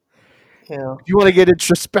 Yeah. If you want to get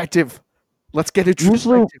introspective, let's get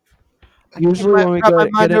introspective. I can't Usually when we wrap my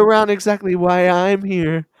get mind in, around exactly why I'm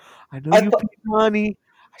here. I know I you thought be funny.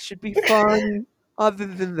 I should be funny. Other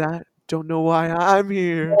than that, don't know why I'm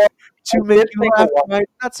here. I To make did you think a laugh lot. tonight,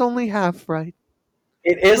 that's only half right.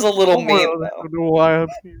 It is a little Oh, mean world, I though. don't know why I'm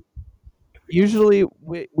here. Usually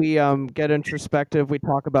we get introspective. We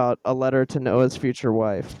talk about a letter to Noah's future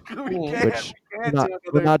wife, we Hmm. can't, which we can't do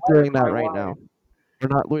we're another not letter doing to that my right wife. now.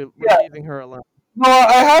 We're Yeah. leaving her alone. No,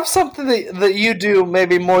 I have something that you do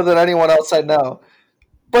maybe more than anyone else I know,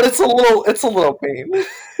 but it's a little mean.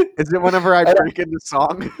 Is it whenever I I don't break into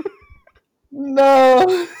song?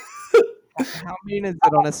 know. How mean is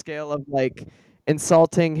it on a scale of like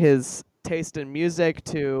insulting his taste in music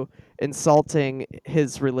to insulting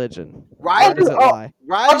his religion? Where does Riley, it lie?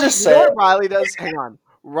 I'll Riley, just you know say what it. Riley does? Hang on.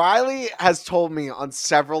 Riley has told me on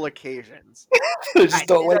several occasions I that just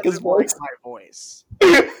don't he like his doesn't like voice. my voice.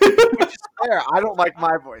 Which is fair. I don't like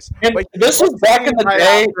my voice. And But he this was looks at back me in the right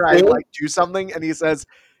day after I too. like do something and he says,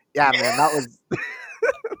 "Yeah, man, that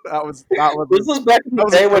was This was back in the that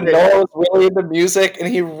was a day when great." Noah was really into music and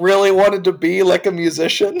he really wanted to be like a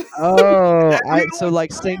musician. Oh, And he so looks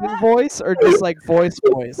like right singing at voice or just like voice?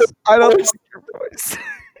 I don't like your voice.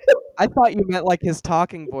 I thought you meant like his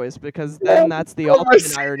talking voice because Yeah. then that's the Oh, my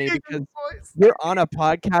ultimate irony singing because voice. you're on a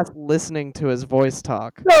podcast listening to his voice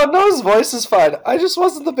talk. No, Noah's voice is fine. I just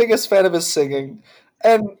wasn't the biggest fan of his singing,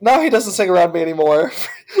 and now he doesn't sing around me anymore.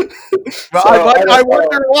 Well, So I I don't know.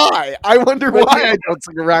 wonder why. I wonder why Maybe, I don't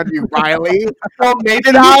sing around you, Riley. well, maybe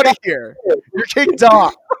Get he out of got here. it. You're kicked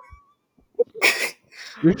off.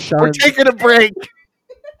 You're We're shunned. taking a break.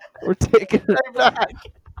 We're taking Right back.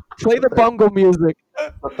 play the bungle music.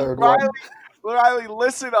 The third Riley, one. Riley,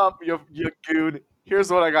 listen up, you goon. Here's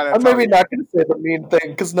what I gotta I'm tell maybe you. not going to say the mean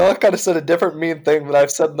thing because Noah kind of said a different mean thing that I've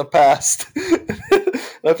said in the past.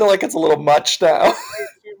 And I feel like it's a little much now.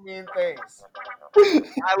 Two mean things.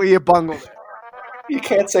 Riley, you bungled it. You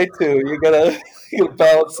can't say two. You gotta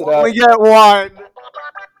balance it out. Only get one.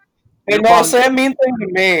 Hey, You're Noah, bungled. say a mean thing to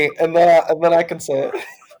me, and then I can say it.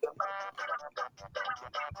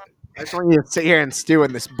 I just want you to sit here and stew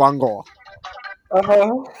in this bungle. Uh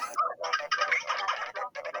huh.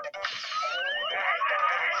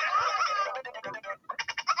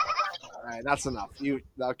 All right, that's enough. You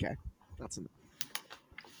okay? That's enough.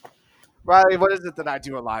 Riley, what is it that I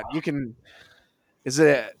do a lot? You can. Is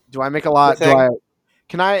it? Do I make a You lot? Do think? I?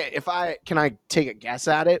 Can I? If I can, I take a guess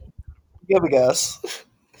at it. Give a guess.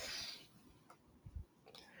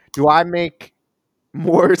 Do I make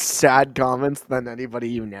more sad comments than anybody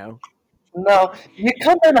you know? No, you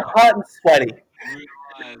come in hot and sweaty.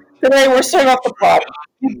 Today we're starting off the pod.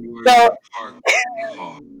 No,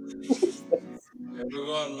 Ever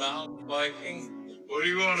gone mountain biking? What do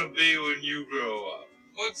you want to be when you grow up?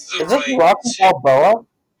 What's the is this right Rocky tip? Balboa?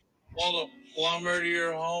 Called a plumber to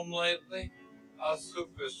your home lately? How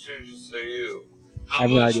superstitious are you? I How have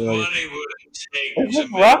no much idea what money would it take Is this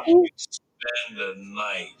to make Rocky? you spend a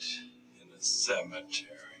night in a cemetery?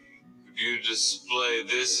 Would you display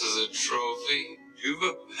this as a trophy? Do you have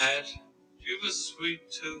a pet? Do you have a sweet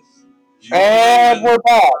tooth? Do you believe And in we're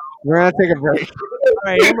back. We're gonna take a break. All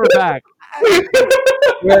right, and we're back.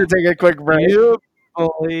 We're gonna take a quick Do break. you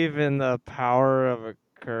believe in the power of a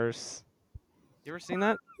curse? You ever seen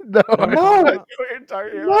that? No, You know I what I'm talking No, don't know about? what you're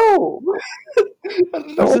talking about. no. I don't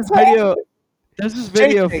know There's this what's video. happening. There's this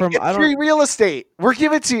video JJ, from it's I don't free real estate. We're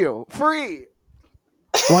giving it to you free.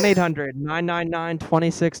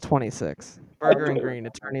 1-800-999-2626. Burger and Green,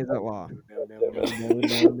 attorneys at law.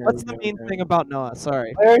 What's the mean thing about Noah?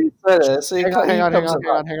 Sorry. I already said it. So Hang on, hang he on, hang comes on, in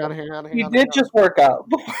hang hot. on, hang on, hang on, hang He on, did hang on. just work out.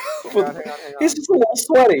 Hang on, hang on, hang He's on. just a little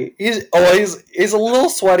sweaty. He's a little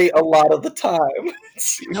sweaty a lot of the time.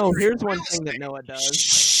 No, here's one thing that Noah does.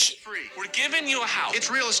 Shh. Free. We're giving you a house. It's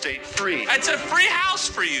real estate free. It's a free house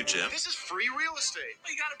for you, Jim. This is free real estate.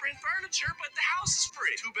 Well, you gotta bring furniture, but the house is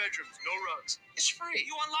free. 2 bedrooms, no rugs. It's free.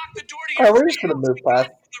 You unlock the door to All your right, we're free just gonna house. move You got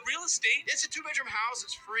past. the real estate. It's a 2-bedroom house.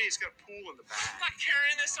 It's free. It's got a pool in the back. I'm not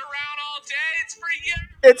carrying this around all day. It's for you.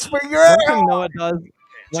 It's for your One thing Noah does.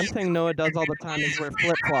 One thing Noah does all the time is wear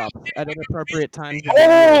flip flops at inappropriate times of the year.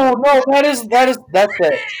 Oh no, that's it. That's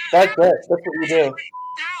it. That's what you do.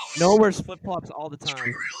 Noah wears flip flops all the time.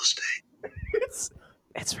 Real estate.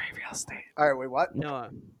 It's free real estate. All right, wait, what? Noah,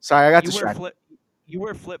 Sorry, I got you wear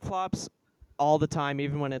distracted. flip flops all the time,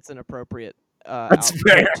 even when it's inappropriate. That's Out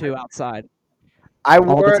fair. to outside. I all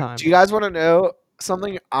the wore. time. Do you guys want to know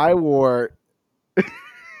something? I wore.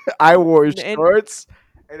 I wore And- shorts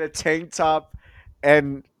and a tank top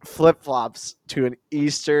and flip flops to an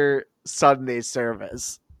Easter Sunday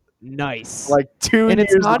service Nice. like 2 and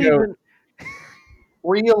years it's not ago. even.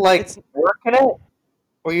 Were you like It's working it?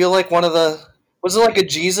 Were you like one of the? Was it like a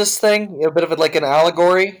Jesus thing? A bit of it like an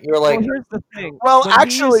allegory. You were like, well, here's the thing. Well, When he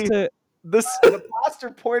actually, used to, the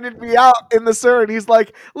pastor pointed me out in the sermon. He's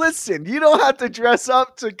like, "Listen, you don't have to dress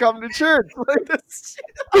up to come to church." Like this.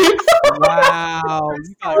 Wow,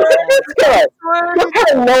 you got Look called. at this guy. Look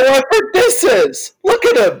how low effort this is. Look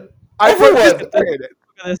at him. I Everyone. participated.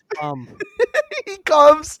 Look at this bum. He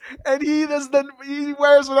comes and he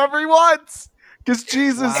wears whatever he wants because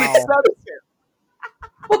Jesus Wow. accepts him.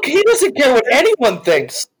 Look, he doesn't care what anyone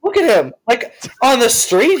thinks. Look at him. Like on the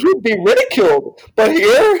street, he'd be ridiculed, but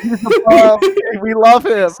here, We love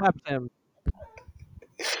him. Accept him.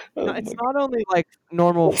 oh No, my it's not only like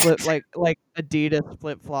normal flip, like Adidas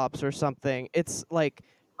flip flops or something. It's like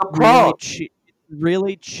God.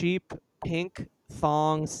 really cheap pink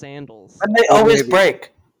thong sandals. And they Old always Navy.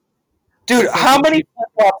 break. Dude, It's like how the many cheap- flip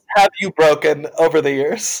flops have you broken over the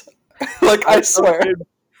years? Like I swear.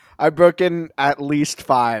 I've broken at least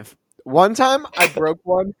 5. One time I broke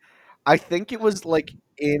one. I think it was like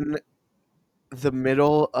in the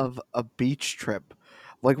middle of a beach trip.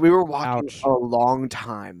 Like we were walking Ouch. a long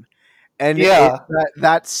time, and Yeah.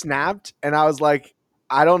 that snapped, and I was like,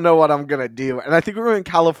 I don't know what I'm gonna do. And I think we were in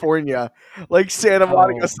California, like Santa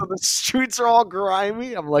Monica, Oh. so the streets are all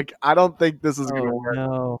grimy. I'm like, I don't think this is gonna Oh work.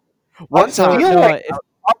 no. One So time, feel no, like if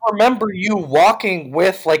I remember you walking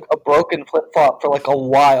with like a broken flip flop for like a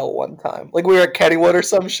while one time. Like we were at Kennywood or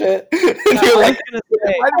some shit. And I you're was like gonna it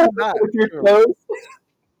say, might have been that. with your too. toes.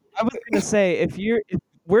 I was gonna say if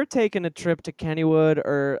we're taking a trip to Kennywood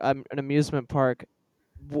or an amusement park,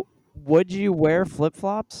 would you wear flip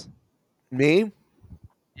flops? Me,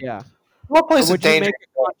 Yeah. What Or place is would you dangerous?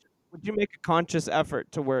 would you make a conscious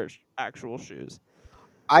effort to wear actual shoes?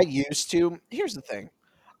 I used to. Here's the thing: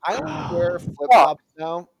 I only wear flip Well, flops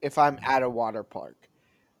now if I'm at a water park.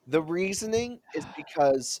 The reasoning is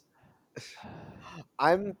because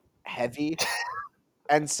I'm heavy,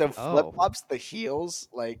 and so flip Oh. flops, the heels,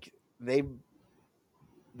 like they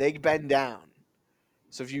bend down.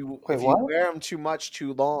 So wait, if you what? wear them too much,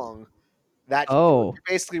 too long, that Oh. you're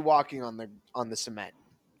basically walking on the cement.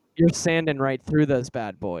 You're sanding right through those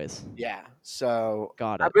bad boys. Yeah. So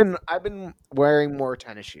Got it. I've been wearing more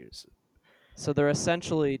tennis shoes. So they're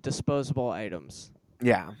essentially disposable items.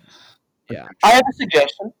 Yeah. Yeah. I have a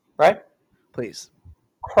suggestion, right? Please.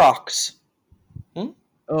 Crocs.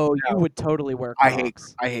 Oh, you would totally wear I hate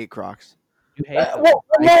Crocs. I hate Crocs. You hate them. Well,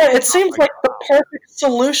 I no, hate it seems like the perfect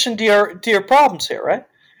solution to your problems here, right?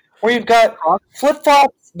 Where you've got flip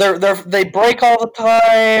flops, they break all the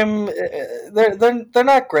time. They're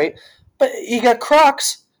not great, but you got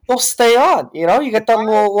Crocs, they'll stay on. You know, you got that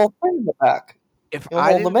little thing in the back. If You'll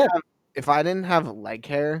I hold didn't them in. have if I didn't have leg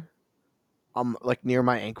hair, like near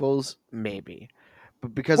my ankles, maybe.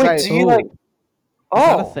 But because Wait, I do you like? Is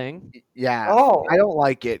that a Oh, thing? yeah, oh, I don't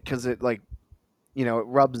like it because it like it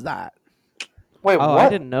rubs that. wait, Oh, what? I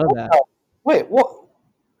didn't know that. Wait, what?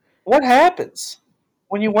 What happens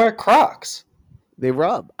when you wear Crocs? They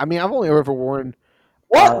rub. I mean, I've only ever worn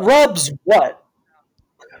What rubs what?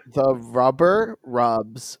 the rubber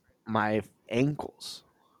rubs my ankles.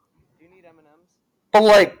 Do you need M&Ms? But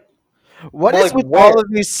like, What Well, is like with where? all of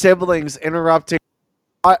these siblings interrupting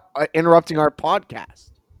our podcast?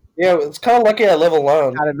 Yeah, it's kind of lucky I live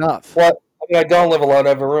alone. Not enough. What? I mean, I don't live alone. I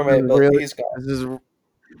have a roommate, but Really, he's gone. this is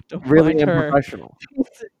Don't really mind her. unprofessional.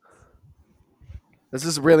 This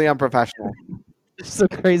is really unprofessional. There's some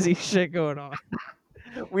crazy shit going on.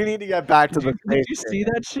 We need to get back to the Did you see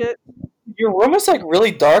that shit? Your room is like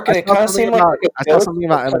really dark, and I it saw kind of something seemed like about a I saw ghost something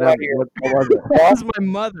about was coming out M&M. of your What was it? That was my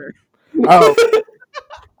mother. Oh,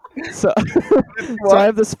 So, so I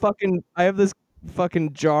have this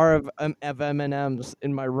fucking jar of M&Ms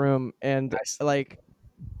in my room, and Nice. like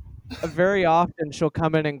very often she'll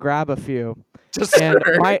come in and grab a few. Just And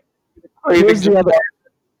her. my cravings here's the in other.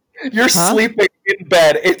 bed. You're Huh? sleeping in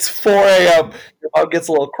bed. It's 4 a.m. Your mom gets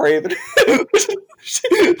a little craving.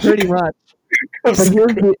 Pretty much. But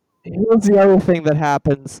here's the other thing that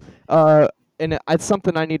happens. And it's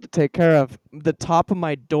something I need to take care of. The top of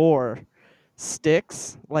my door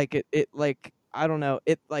sticks. Like it like I don't know.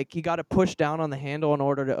 It like you got to push down on the handle in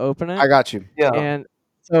order to open it. I got you. Yeah. And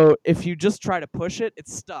so if you just try to push it,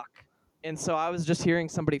 it's stuck. And so I was just hearing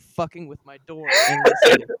somebody fucking with my door in the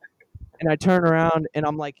sleep. And I turn around and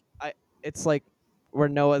I'm like, it's like where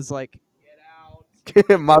Noah's like, get out. It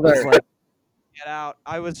was Mother, like, get out.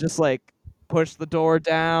 I was just like, push the door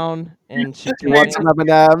down, and she you want came, some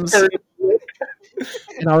M&Ms?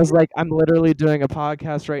 and I was like, I'm literally doing a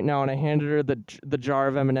podcast right now, and I handed her the jar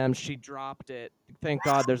of M&Ms. She dropped it. Thank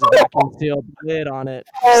God, there's a vacuum sealed lid on it.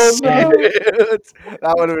 Oh no!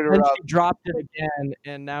 That would have been Then rough. she dropped it again,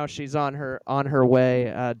 and now she's on her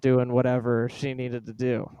way, doing whatever she needed to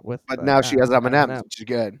do with. But now she has M&Ms, M&Ms. which is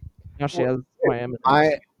good. Now she has my M&Ms.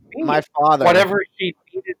 I my father. whatever she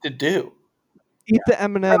needed to do. Eat the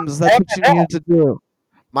M&Ms. That's what you needed to do.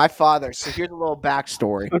 My father. So here's a little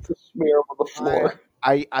backstory. It's a smear on the floor.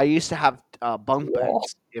 I used to have bunk Wall.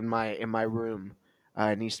 beds in my room.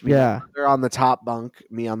 It used to be Yeah. my brother on the top bunk,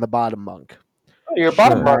 me on the bottom bunk. Oh, you're a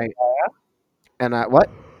bottom Sure. bunk And I what?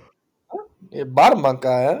 guy. You're a bottom bunk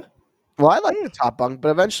guy, huh? Well, I like the top bunk, but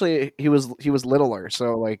eventually he was littler,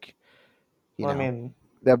 so like, you Well, know, I mean,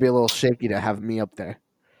 that'd be a little shaky to have me up there.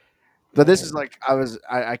 But this is like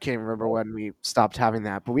I can't remember when we stopped having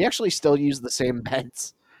that, but we actually still use the same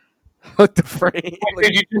beds with the frame. Like,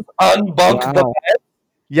 did you just unbunk the Wow. bed?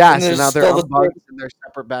 yes, And and now there's they're still the unbunked in their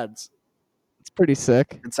separate beds It's pretty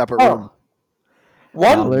sick. in separate room. Oh.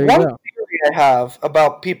 One there you one go. theory I have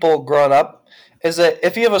about people growing up is that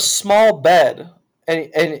if you have a small bed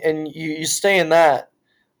and you stay in that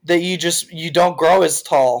you don't grow as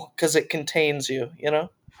tall because it contains you, you know?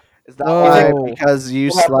 Is that You think why? Whoa. Because you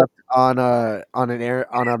What happened? slept on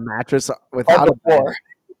a mattress on without the a bed. floor?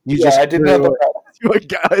 You Yeah, just I didn't have a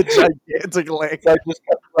bed, a gigantic leg. so I just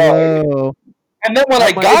kept growing. Whoa. And then when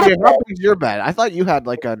I How got big- a how bed, big's your bed? I thought you had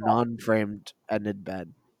like a non-framed ended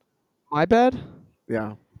bed. My bed?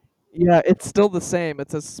 Yeah. Yeah, it's still the same.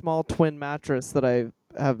 It's a small twin mattress that I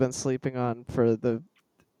have been sleeping on for the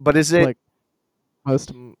But is it like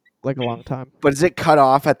like a long time. cut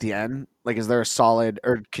off at the end? Like, is there a solid,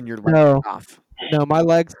 or can your leg No. come off? No, my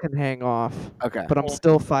legs can hang off, Okay. but I'm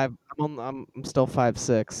still 5. I'm still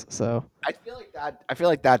 5'6", so I feel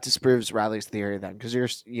like that disproves Riley's theory then, because you're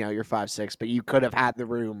 5'6", but you could have had the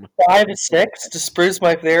room. 5'6" disproves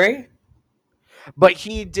my theory. But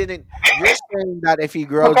he didn't. You're saying that if he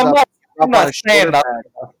grows Look, I'm up, not. I'm on not a saying shorter nothing.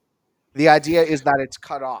 bed, the idea is that it's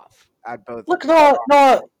cut off at both. Look, no.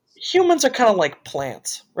 Humans are kind of like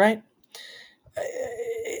plants, right?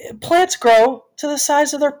 Plants grow to the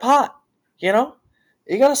size of their pot. You know,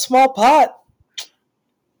 you got a small pot,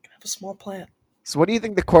 have a small plant. So, what do you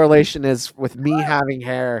think the correlation is with me having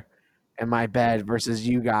hair in my bed versus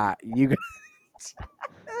you got?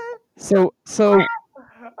 so The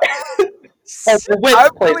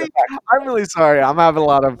width plays a factor. I'm really sorry. I'm having a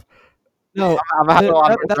lot of no, that's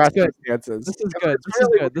aggressive good. stances. This is It's good. This is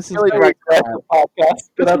really- good. This is really good. breaks my Aggressive podcast.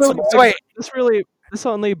 Get out some So wait, This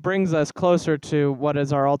only brings us closer to what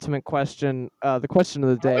is our ultimate question, the question of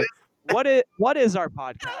the day. What is our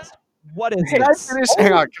podcast? What is can I this? finish?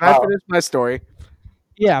 Hang on. Can I Wow. finish my story?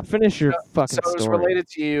 Yeah, finish your fucking So it was story. related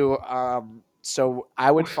to you. So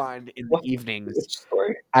I would find in the What? evenings, Which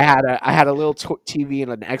story? I had a little TV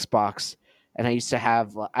and an Xbox, and I used to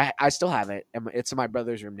have. I still have it. And it's in my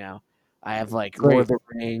brother's room now. I have like Lord of the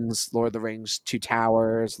Rings, Two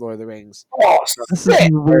Towers, Lord of the Rings. Oh, This is sick.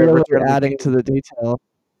 really Return of the adding King. to the detail of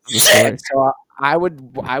the Shit. story. So I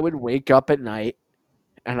would wake up at night,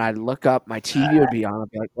 and I'd look up. My TV would be on.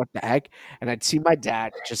 I'd be like, "What the heck?" And I'd see my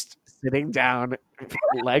dad just sitting down,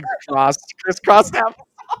 legs crossed, crisscross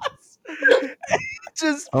applesauce,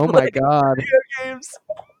 just Oh my god. video games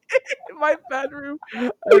in my bedroom.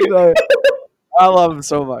 And, I love him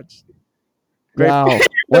so much. Great. Wow.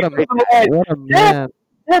 What a man.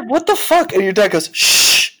 Dad, what the fuck? And your dad goes,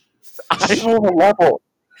 shh. He's on the level.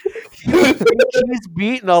 He's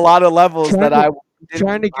beaten a lot of levels that I didn't.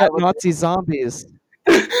 Trying to get Nazi zombies.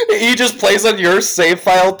 He just plays on your save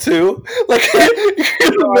file too. Like you're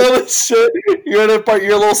in the middle of shit. You're in a part.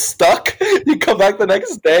 You're a little stuck. You come back the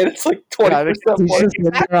next day, and it's like 20% He's more. just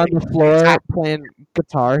sitting there on the floor playing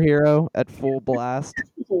Guitar Hero at full blast.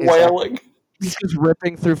 Wailing. He's just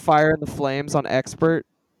ripping through Fire and the Flames on expert.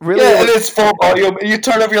 Really, Yeah, and it's full volume. And you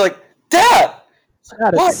turn up. You're like, Dad.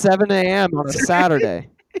 God, What? it's 7 a.m. on a Saturday.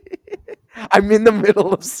 I'm in the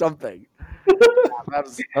middle of something. That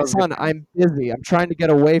was Son, I'm busy. I'm trying to get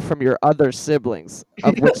away from your other siblings,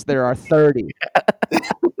 of which there are 30.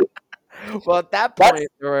 Well, at that point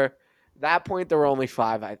there were only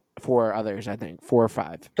four others. I think 4 or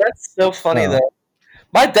 5. That's so funny Oh. though.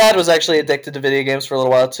 My dad was actually addicted to video games for a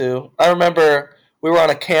little while too. I remember we were on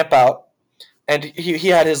a camp out, and he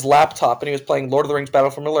had his laptop and he was playing Lord of the Rings: Battle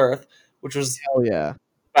for Middle Earth, which was Hell yeah.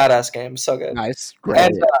 a badass game, so good. Nice, great.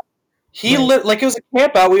 And he like it was a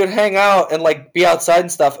camp out. We would hang out and like be outside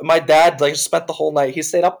and stuff. And my dad like spent the whole night. He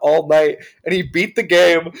stayed up all night and he beat the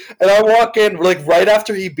game. And I walk in like right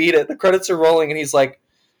after he beat it. The credits are rolling, and he's like,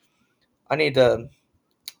 "I need to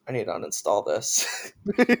uninstall this."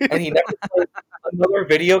 And he never played another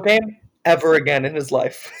video game ever again in his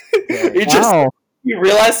life. He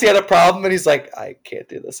realized he had a problem, and he's like, "I can't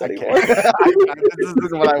do this anymore." This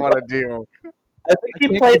is what I want to do. I think he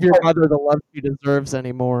Can't played. give your mother the love she deserves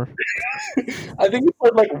anymore. I think he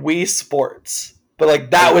played like Wii Sports, but like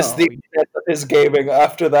that was the extent of his gaming.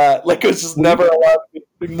 After that, like it was just never allowed.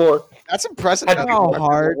 More. That's impressive. I That know they how went through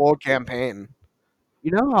hard- the whole campaign.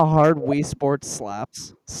 You know how hard Wii Sports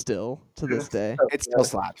slaps still to this day? It still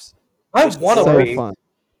slaps. I It's want a So Wii. fun.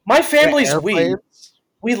 My family's Wii. Airplanes.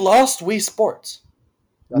 We lost Wii Sports.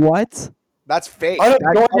 What? That's fake. I have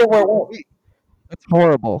That no idea where it comes went. with Wii. That's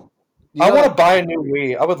horrible. You I know want to that- buy a new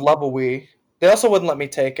Wii. I would love a Wii. They also wouldn't let me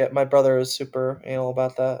take it. My brother is super anal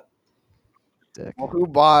about that. Dick. Well, who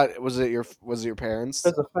bought? Was it your parents?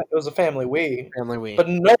 It was a family Wii, Family Wii. but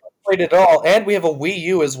no one played it at all. And we have a Wii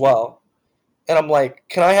U as well. And I'm like,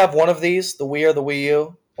 can I have one of these? The Wii or the Wii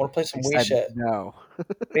U? I want to play some He Wii said shit. no.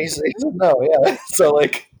 He said no, yeah. So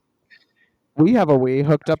like, We have a Wii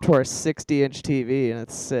hooked up to our 60-inch TV, and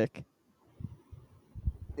it's sick.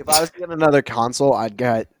 If I was getting another console, I'd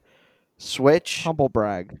get Switch, Humble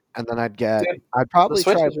brag. and then I'd get. Dude, I'd the probably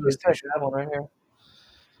Switch try is really sick. PlayStation. I have one right here.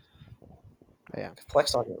 Yeah. I can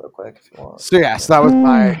flex on you real quick if you want. So yes, that was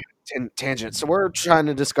my tangent. So we're trying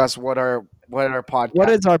to discuss what our podcast. What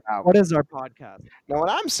is our about. what is our podcast? Now, what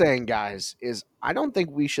I'm saying, guys, is I don't think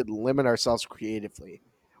we should limit ourselves creatively.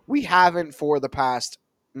 We haven't for the past.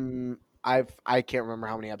 I can't remember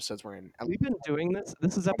how many episodes we're in. We've been doing this.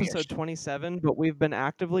 This is 20-ish. episode 27, but we've been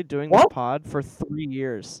actively doing What? this pod for 3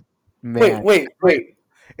 years. Man, Wait.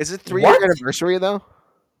 is it 3 year What? anniversary though?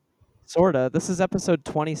 Sorta. This is episode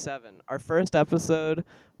 27. Our first episode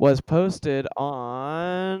was posted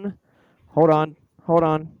on. Hold on. It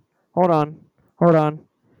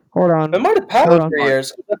might have passed Hold on. 3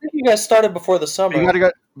 years. I think you guys started before the summer. But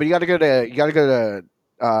you gotta go to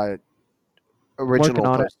original Working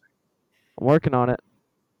on it. post. I'm working on it.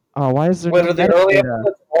 Oh, why is there What no are the early metadata?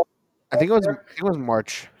 episodes? I think it was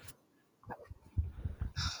March.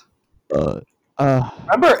 Remember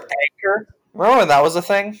Anchor? Remember when that was a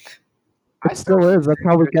thing? It still is. That's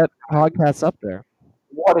how we get podcasts up there.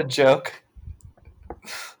 What a joke!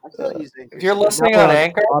 I still use Anchor. If you're listening Now on we're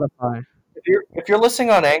Anchor, Spotify. if you're listening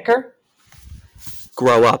on Anchor,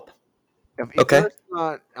 grow up. If Okay. you're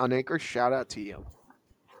listening on Anchor, shout out to you.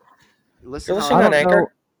 Listen, You're how listening I on don't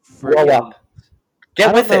Anchor, know. grow up. Get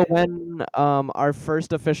I don't with know it. when our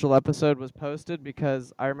first official episode was posted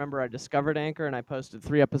because I remember I discovered Anchor and I posted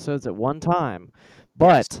 3 episodes at one time.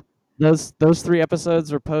 But those 3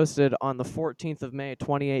 episodes were posted on the 14th of May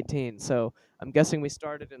 2018. So I'm guessing we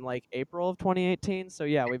started in like April of 2018. So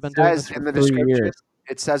yeah, we've been doing this says for in the 3 description. years.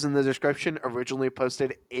 It says in the description, originally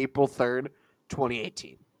posted April 3rd,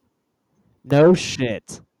 2018. No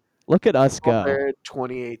shit. Look at us April go. 3rd,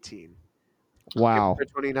 2018. Wow. April 3rd,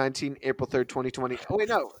 2019, April 3rd, 2020. Oh, wait,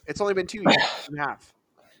 no. It's only been 2 years and a half.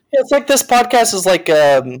 Yeah, it's like this podcast is like 2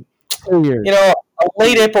 years. you know, a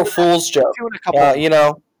late April Fool's joke. 2 and a couple. You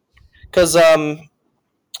know, because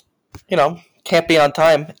you know, can't be on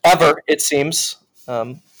time ever. It seems.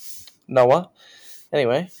 Noah.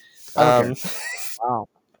 Anyway, I don't Wow.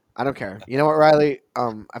 I don't care. You know what, Riley?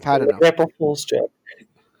 I've had enough. April Fool's joke.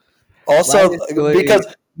 Also, Riley's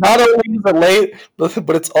because not only is it late,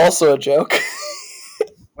 but it's also a joke.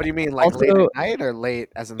 What do you mean, like late Also- at night or late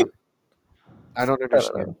as in? I don't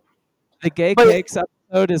understand. The Gay But- Cakes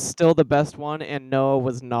episode is still the best one, and Noah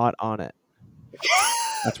was not on it.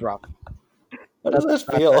 That's rough. How does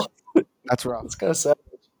that feel? That's rough. It's kind of sad.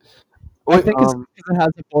 I think it's Um, because it has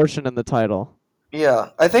abortion in the title. Yeah,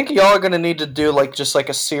 I think y'all are gonna need to do like just like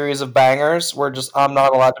a series of bangers where just I'm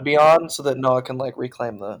not allowed to be on, so that Noah can like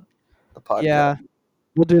reclaim the podcast. Yeah,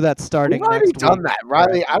 we'll do that starting We've already next done week. that,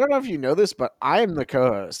 Riley. I don't know if you know this, but I am the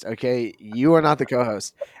co-host. Okay, you are not the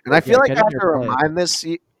co-host, and I feel like I get in have your to place. remind this to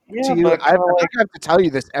Yeah, you. but I kinda think I have to tell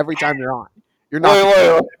you this every time you're on. You're not.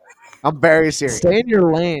 wait. I'm very serious. Stay in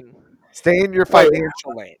your lane. Stay in your Wait.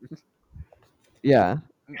 financial lane. Yeah.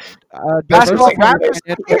 Basketball diversify your rappers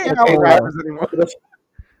financial can't hang out with portfolio. rappers anymore.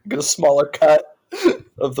 Get a smaller cut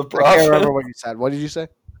of the I can't profit. remember what you said. What did you say?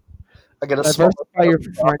 I get a smaller Diversify your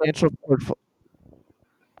financial portfolio.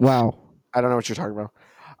 Wow. I don't know what you're talking about.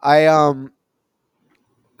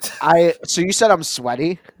 So you said I'm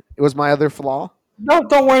sweaty. It was my other flaw. No,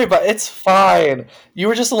 don't worry about it. It's fine. You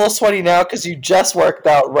were just a little sweaty now because you just worked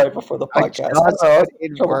out right before the I podcast. just I know,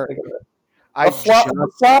 did trouble work. thinking of it. I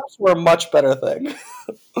The flops were a much better thing.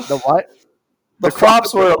 the what? The The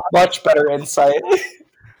flops were a much better insight.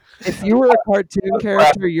 If you were a cartoon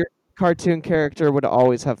character, your cartoon character would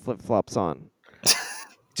always have flip flops on.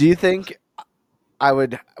 Do you think I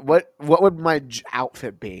would? What would my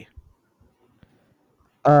outfit be?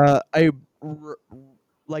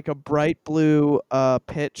 Like a bright blue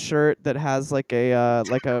pit shirt that has like a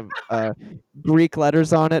Greek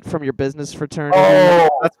letters on it from your business fraternity.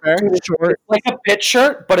 That's fair. Short. It's like a pit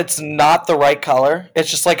shirt, but it's not the right color. It's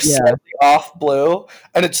just like Yeah. slightly off blue,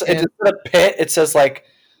 and it's instead of pit, it says like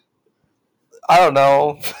I don't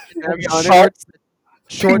know. Can I be honest?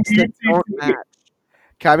 Shorts that don't match.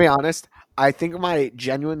 Can I be honest? I think my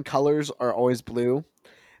genuine colors are always blue,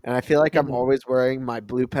 and I feel like I'm Mhm. always wearing my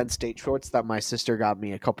blue Penn State shorts that my sister got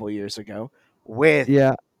me a couple years ago with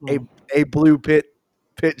Yeah, a a blue pit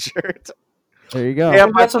shirt. there you I go. Yeah,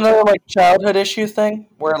 think that's another like childhood issue thing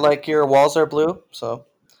where like your walls are blue, so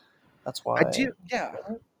that's I why. do. Yeah,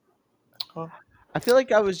 Huh. I feel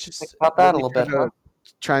like I was Think just about that a really little bit, huh?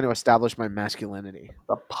 trying to establish my masculinity.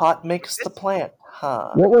 The pot makes the plant,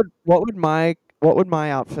 huh? What would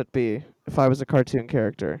my outfit be if I was a cartoon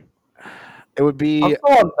character? It would I'm be.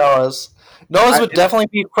 still on Noah's. Noah's I, would definitely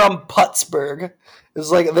be from Pittsburgh. It's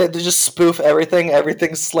like they just spoof everything.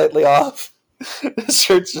 Everything's slightly off. The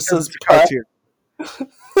shirt just because says it's a putt.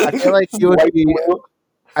 cartoon. I feel like you would White be. blue.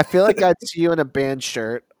 I feel like I'd see you in a band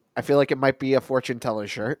shirt. I feel like it might be a fortune teller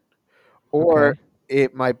shirt, or Okay.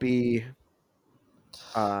 it might be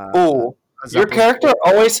Ooh, a your Zeppelin. character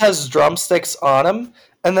always has drumsticks on him,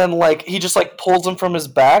 and then like he just like pulls them from his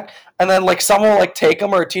back, and then like someone will like take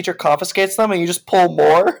them or a teacher confiscates them, and you just pull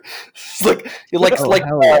more. It's like you Oh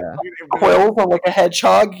hell yeah! quills on like a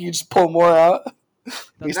hedgehog. You just pull more out. That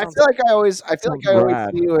And I sounds feel like I feel sounds like I always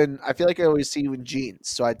rad. see you in. I feel like I always see you in jeans.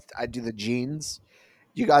 So I do the jeans.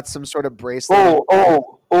 You got some sort of bracelet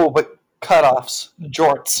on. But cutoffs,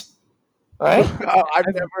 jorts, right? No,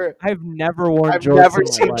 I've never worn I've jorts never in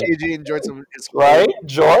my seen life. JJ in jorts in his whole Right? life.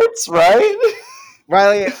 Jorts, right?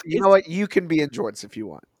 Riley, you Is know what? You can be in jorts if you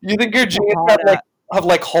want. You think your it's a jeans hot at have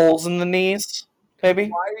like holes in the knees? Maybe.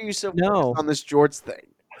 Why are you so focused no. on this jorts thing?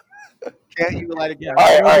 Can't you let it Yeah, go? All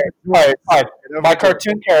right, get all right, over the all right, jorts. all right. Get over My jorts.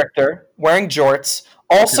 cartoon character wearing jorts,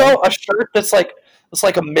 also Okay. a shirt that's like it's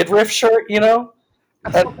like a midriff shirt, you know,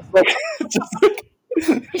 and it's like just like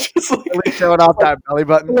Really showing off that belly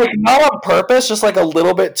button. like not on purpose, just like a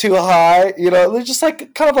little bit too high, you know. They're just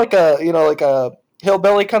like kind of like a like a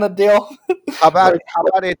hillbilly kind of deal. Where it's How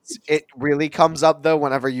about it really comes up though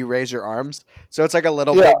whenever you raise your arms. So it's like a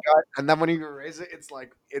little yeah. big gut, and then when you raise it, it's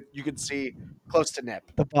like you can see close to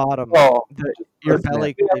nip. The bottom, Oh, your Close to nip.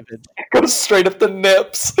 belly cleavage. it goes straight up the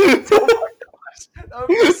nips. That would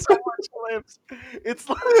be so much lips. It's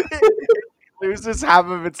like it loses half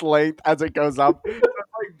of its length as it goes up. So it's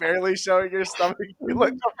like barely showing your stomach. You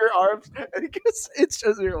lift up your arms, and it's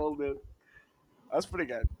just your whole nip. That's pretty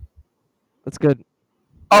good. That's good.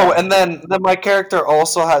 Oh, Yeah. and then my character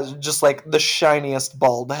also has just like the shiniest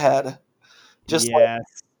bald head. Just like Yes.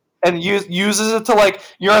 and uses it to like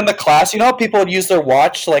you're in the class. You know how people would use their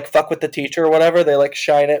watch to like fuck with the teacher or whatever? They like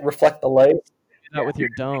shine it, reflect the light Do that with your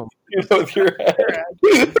dome. with your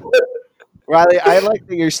head. Riley, I like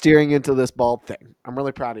that you're steering into this bald thing. I'm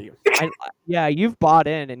really proud of you. Yeah, you've bought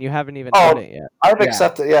in and you haven't even done Oh, it yet. I've Yeah.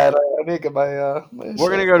 accepted. Yeah, I need to get my We're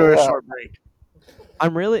gonna shit. go to a Yeah. short break.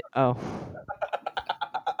 I'm really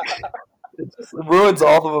It just ruins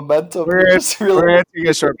all the momentum. We're It gonna, just really we're gonna take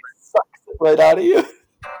a short break. sucks it right out of you.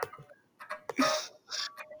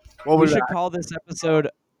 What we was should that? call this episode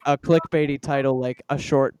a clickbaity title like a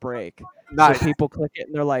short break. Nice. So people click it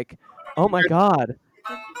and they're like, "Oh my god."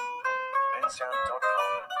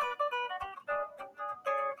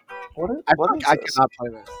 What is I this? cannot play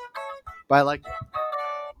this, but I like.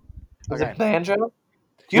 Is Okay. it banjo?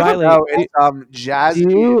 Do you have a Riley, No, do, it's jazz do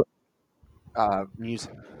you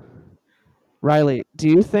music. Riley, do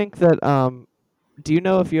you think that do you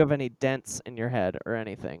know if you have any dents in your head or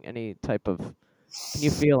anything? Any type of can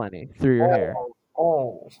you feel any through your hair?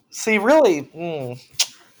 Oh, see, really,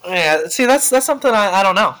 yeah. See, that's something I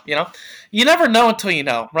don't know. You know, you never know until you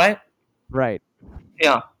know, right? Right.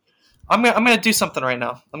 Yeah. I'm gonna do something right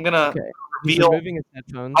now. I'm gonna Okay. He's reveal. removing his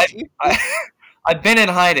headphones. I I've been in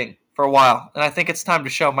hiding for a while, and I think it's time to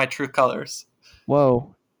show my true colors.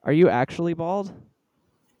 Whoa. Are you actually bald?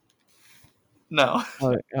 No,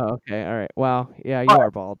 Oh, okay. All right. Wow. Yeah, you What?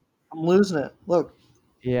 are bald. I'm losing it. Look,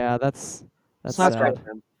 Yeah, that's it's sad. not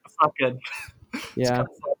good. It's not good. It's Yeah, kind of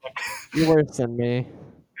you're worse than me.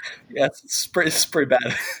 yeah, it's pretty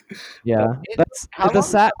bad. Yeah, that's How the long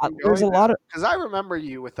sad. has that been There's a going lot of Because I remember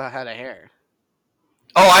you with a head of hair.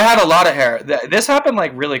 Oh, I had a lot of hair. This happened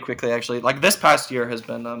like really quickly, actually. Like this past year has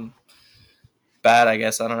been bad, I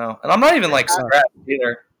guess. I don't know, and I'm not even like stressed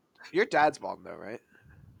either. Your dad's bald though, right?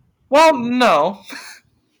 Well, no.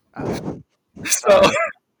 So Sorry.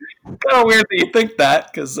 kind of weird that you think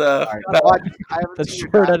that, because Sorry. Well, I haven't the seen your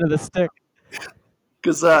short dad. end of the stick.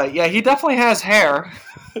 yeah, he definitely has hair.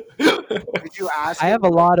 Did you ask I him have a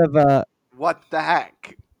lot of what the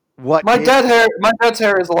heck? What my is dad's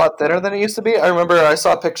hair is a lot thinner than it used to be. I remember I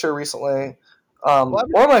saw a picture recently. One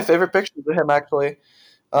of my favorite pictures of him actually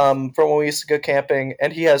from when we used to go camping,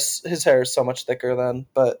 and his hair is so much thicker then.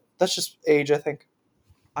 But that's just age, I think.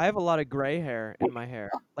 I have a lot of gray hair in my hair,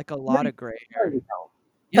 like a lot of gray hair. No,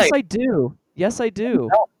 Yes, you I do. Yes, I do.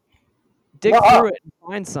 don't. Dig Nuh-uh. through it and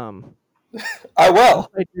find some. I Yes, will.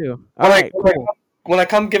 I do. All When I, right, when, I cool. come, when I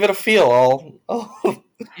come give it a feel, I'll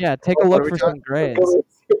Yeah, take a What look are we for doing? some grays.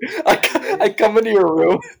 I come into your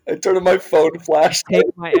room, I turn on my phone flashlight,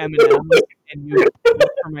 Take my M&Ms and you look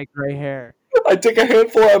for my gray hair. I take a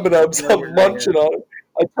handful of M&Ms, Feel your I'm gray munching hair. on it.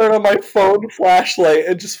 I turn on my phone flashlight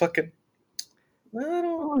and just fucking. I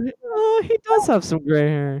don't. He does have some gray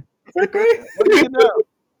hair. Is that great? What do you know?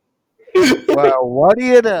 Well, what do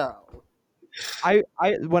you know? I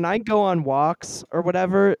when I go on walks or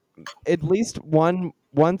whatever, at least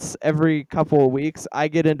once every couple of weeks, I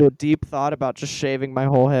get into a deep thought about just shaving my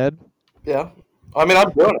whole head. Yeah. I mean,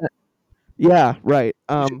 I'm doing it. Yeah, right.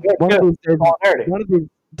 You should do it. Good. Solidarity. One of these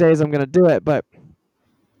days I'm gonna do it, but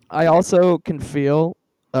I also can feel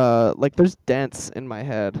like there's dents in my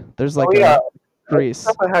head. There's Oh like yeah. a I crease.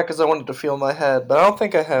 cut my hair because I wanted to feel my head, but I don't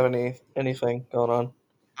think I have anything going on.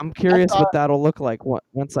 I'm I curious thought what that'll look like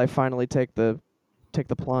once I finally take the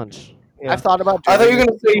plunge. Yeah. I've thought about I thought doing you were it.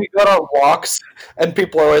 gonna say you go on walks and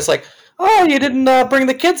people are always like, "Oh, you didn't bring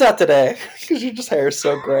the kids out today because your just hair is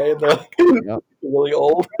so gray and they're like, Yep. really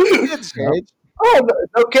old." Kids, Yep. Sage. Oh,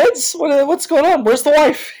 no kids? What's going on? Where's the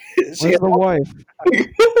wife? She Where's the wife?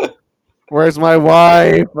 Where's my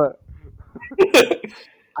wife?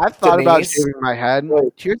 I've thought about Denise. shaving my head.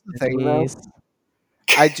 Wait, Here's the thing, though. Denise.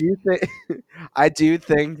 I do think, I do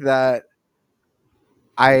think that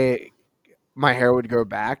my hair would grow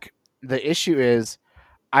back. The issue is,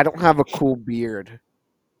 I don't have a cool beard.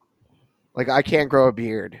 Like I can't grow a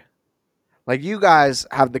beard. Like you guys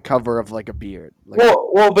have the cover of like a beard. Like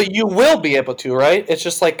well, but you will be able to, right? It's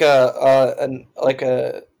just like a I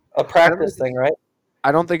don't practice think thing, right?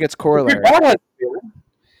 I don't think it's Your corollary. dad has a beard.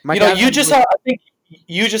 My You know, dad you has, just like, have, I think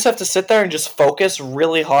you just have to sit there and just focus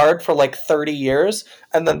really hard for like 30 years,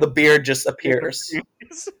 and then the beard just appears.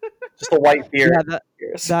 Just a white beard Yeah,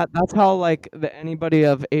 appears. that's how like anybody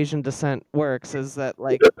of Asian descent works. Is that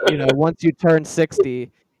like once you turn 60, They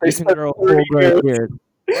you can spent grow a 30 full gray years. beard.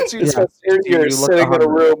 once you They Yeah, spent 30 you years look sitting in a 100.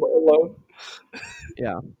 room alone.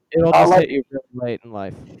 yeah. It'll I just like. hit you really late in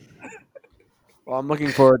life. Well, I'm looking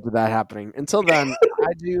forward to that happening. Until then,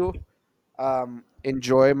 I do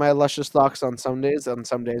enjoy my luscious locks on some days not.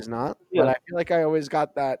 But Yeah. I feel like I always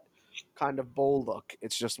got that kind of bowl look.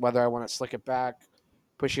 It's just whether I want to slick it back,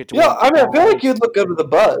 push it to Yeah, one I mean, I feel side. like you'd look good with a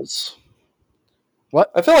buzz.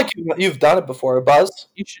 What? I feel like you've done it before. A buzz.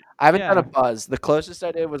 You should, I haven't done yeah. a buzz. The closest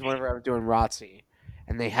I did was whenever I was doing ROTC,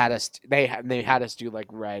 and they had us. They had us do like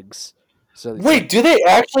regs. So it's Wait, like, do they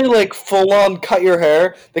actually like full on cut your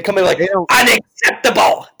hair? They come in like they don't.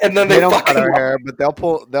 unacceptable, and then They they don't cut fucking. our hair, but they'll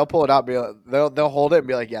pull it out. They'll hold it and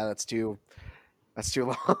be like, yeah, that's too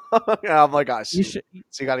long. And I'm like, gosh, You should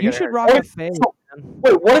so you got to you get a should haircut. rock a Wait, fade. so- Man.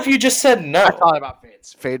 Wait, what if you just said no? I thought about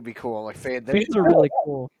fades. Fade would be cool. Like fade. Then Fades are really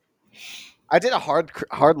cool. I did a hard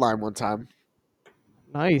line one time.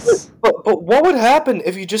 Nice. But what would happen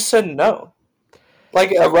if you just said no?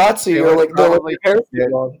 Like a Rotzi, They or would like they'll let probably your hair yeah.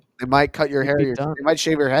 too long. They might cut your You'd hair. be done. They might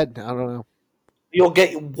shave your head. I don't know. You'll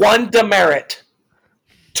get 1 demerit,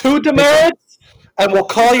 2 demerits, and we'll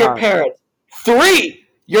call your Done. parents. 3,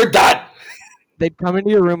 you're done. They'd come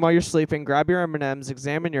into your room while you're sleeping, grab your M&Ms,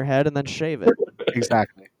 examine your head, and then shave it.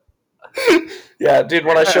 Exactly. Yeah, dude.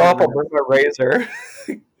 When I show up, I'll bring my razor.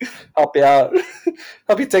 Help you out.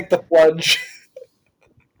 Help you take the plunge.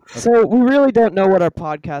 So we really don't know what our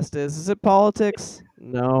podcast is. Is it politics?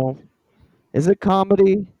 No. Is it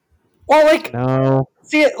comedy? Well, like, No.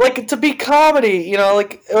 see, like to be comedy, you know,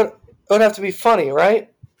 like it would have to be funny,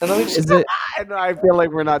 right? And then we just Is it I feel like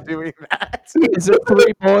we're not doing that. is it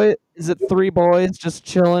three boys? Is it three boys just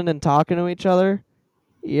chilling and talking to each other?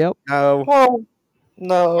 Yep. No. well,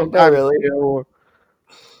 no, not Sometimes really. two.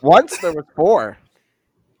 Once there was 4.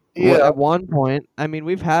 Yeah, At one point, I mean,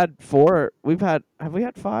 we've had 4. Have we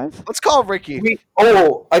had 5? Let's call Ricky.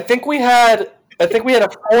 I think we had a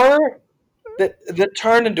 4 that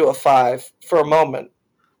turned into a 5 for a moment,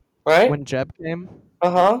 right? When Jeb came?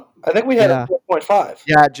 I think we had Yeah. a 4.5.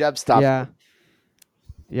 Yeah, Jeb stopped. Yeah.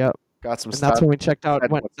 Yep. Got some And stuff. that's when we checked out.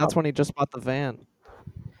 Said what's That's up. when he just bought the van.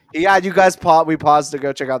 Yeah, you guys we paused to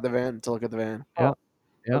go check out the van, to look at the van. Yep.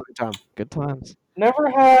 Had a good time. Good times. Never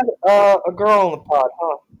had a girl on the pod,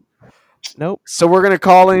 huh? Nope. So we're gonna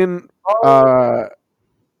call in. We're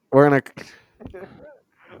gonna.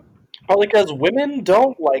 Probably because women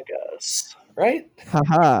don't like us, right?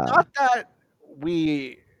 Haha. Not that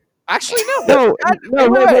we. Actually, no. No, You're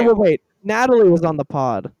right. wait. Natalie was on the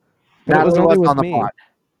pod. But it was Natalie only was with on the me. pod.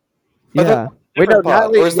 I thought Yeah. that was a Wait, no, different pod,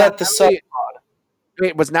 Natalie. or is Yeah, that the sub? Natalie.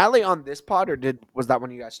 Wait, was Natalie on this pod, or was that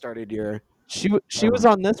when you guys started your? She was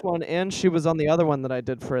on this one and she was on the other one that I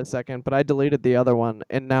did for a second, but I deleted the other one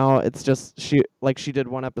and now it's just she did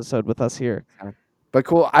one episode with us here. But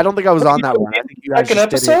cool. I don't think I was Wait, on you that one. I deleted think the you guys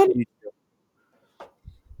second just did it. episode?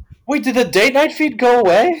 Wait, did the date night feed go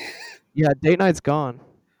away? Yeah, date night's gone.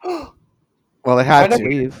 Well, it I had I never. to.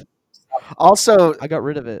 believe. Also, I got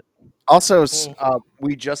rid of it. Mm,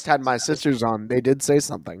 we just had my sisters on. They did say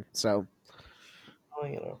something. So well,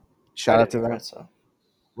 you know, I shout out didn't to hear them. it. So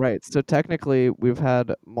Right. So technically we've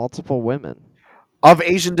had multiple women Of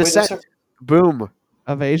Asian wait, descent. Boom.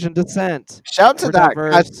 of Asian descent. Shout out to We're that.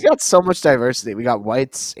 Guys, we diverse. got so much diversity. We got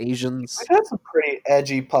whites, we've Asians. had some pretty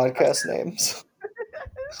edgy podcast names.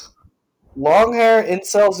 Long hair,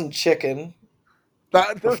 incels, and chicken. Those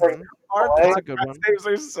Mhm. our That's Boy. a good podcast one. names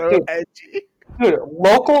are so Dude, edgy. dude,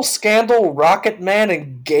 local scandal, Rocket Man,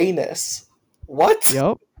 and gayness. What?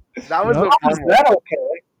 Yep. That was Yep. the How fun is one. that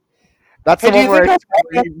okay? That's Hey, the do one you where think I our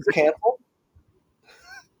podcast screamed. is canceled?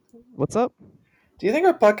 What's up? Do you think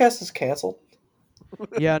our podcast is canceled?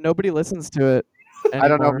 Yeah, nobody listens to it I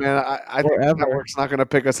don't know, anymore man. I or think the ever. network's not going to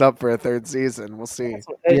pick us up for a third season. We'll see. That's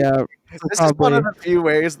what- hey, Yeah. So This is one of probably. the few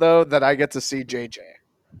ways, though, that I get to see JJ.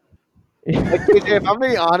 Like, JJ, if I'm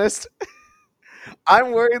being honest,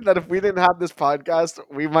 I'm worried that if we didn't have this podcast,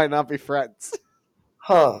 we might not be friends.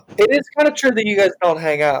 huh. It is kind of true that you guys don't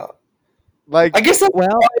hang out. Like, I guess that's Well,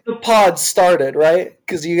 why the pod started, right?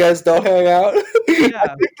 Because you guys don't hang out.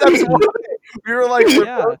 yeah. that's why we were like, we're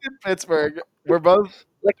Yeah. both in Pittsburgh. We're both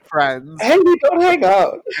Like, friends. hey, we don't hang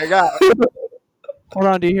out. Hang out. Hold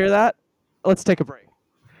on, do you hear that? Let's take a break.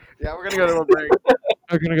 Yeah, we're gonna go to a break.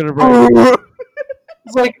 We're gonna go to break.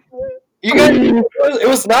 It's like you guys. It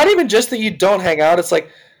was not even just that you don't hang out. It's like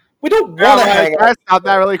we don't Yeah, want to guys, hang out. guys, stop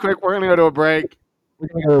that really quick. We're gonna go to a break. We're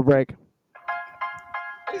gonna go to a break.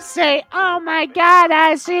 Say, oh my God,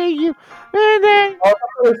 I see you. And then I'll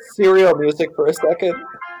go with serial music for a second.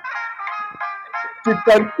 Dude,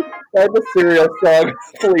 find the serial song,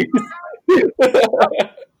 please.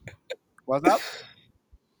 What's up?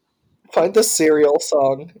 Find the serial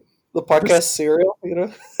song. The podcast serial, you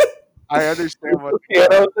know? I understand what.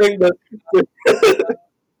 Piano thing that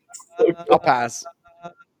I'll pass.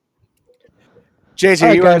 JJ,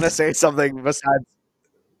 Alright, you were gonna guys. say something besides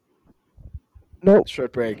Nope.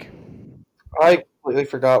 short break. I completely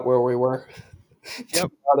forgot where we were. To Yep.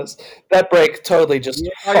 be honest. That break totally just We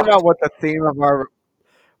were talking about what the theme of our.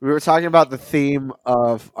 We were talking about the theme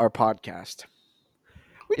of our podcast.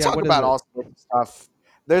 We Yeah, talk what is about it? all sorts of stuff.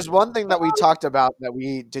 There's one thing that we talked about that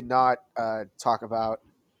we did not talk about.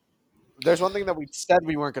 There's one thing that we said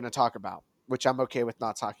we weren't going to talk about, which I'm okay with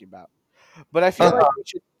not talking about. But I feel like we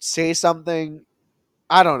should say something.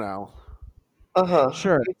 I don't know. uh-huh.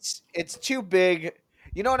 Sure. It's too big.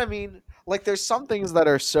 You know what I mean? Like there's some things that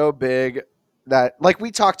are so big that like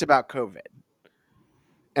we talked about COVID.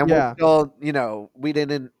 And we're Yeah. still, we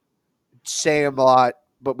didn't say a lot,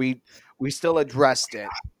 but we still addressed it.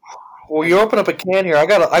 Well, you open up a can here. I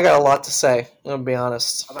got a lot to say. I'm gonna be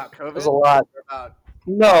honest. About COVID? There's a lot. Or about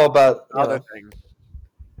No, about other thing.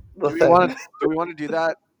 the Do we thing. want to do we want to do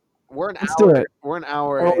that? We're an Let's hour. do it. We're an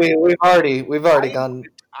hour. Well, in. we've already I- gone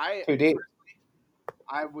I too deep.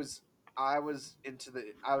 I was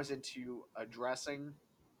into addressing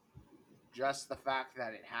just the fact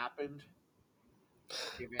that it happened.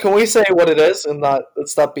 Can we say what it is and not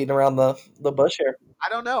let's stop beating around the bush here? I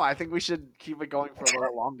don't know. I think we should keep it going for a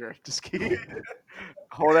little longer. Just keep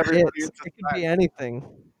hold everybody in It could suspense. be anything.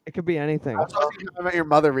 It could be anything. I was watching How I Met Your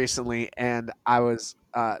Mother recently, and I was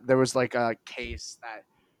there was like a case that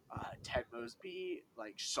Ted Mosby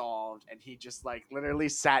like solved, and he just like literally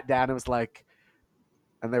sat down and was like,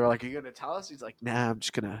 and they were like, "Are you gonna tell us?" He's like, "Nah, I'm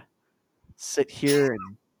just gonna sit here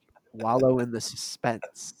and wallow in the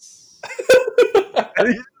suspense." And,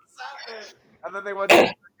 he just sat there. And then they went,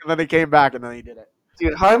 and then he came back, and then he did it.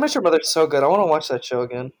 Dude, How I Met Your Mother's so good. I want to watch that show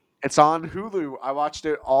again. It's on Hulu. I watched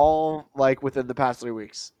it all like within the past 3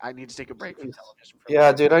 weeks. I need to take a break from television. For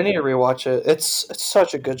Yeah, dude, I need to rewatch it. It's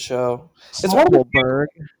such a good show. It's one of the Goldberg.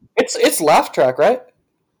 it's laugh track, right?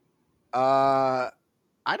 I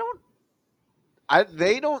don't.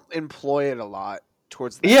 They don't employ it a lot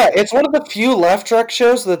towards the Yeah, end. it's one of the few laugh track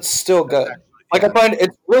shows that's still good. Like I find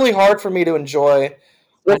it's really hard for me to enjoy.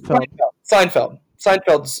 Seinfeld. Seinfeld.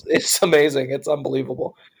 Seinfeld's it's amazing. It's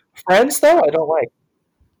unbelievable. Friends though, I don't like.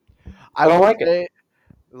 I don't will like it. say,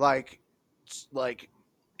 like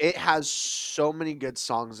it has so many good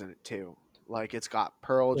songs in it too. Like it's got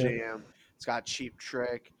Pearl Yeah. Jam, it's got Cheap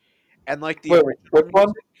Trick, and like the Wait, original which one?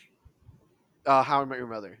 music. How I Met Your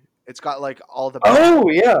Mother. It's got like all the best Oh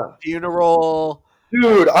yeah, funeral.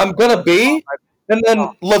 dude, I'm gonna be. And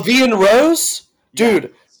Oh, then Levine Rose, yeah,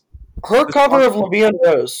 dude, her the cover song. of Levine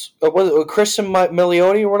Rose, was it Christian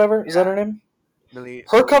Milioti or whatever? Is that her name?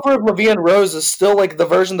 Her Millie, cover of Levine Rose is still like the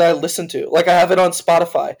version that I listen to. Like I have it on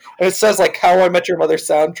Spotify, and it says like "How I Met Your Mother"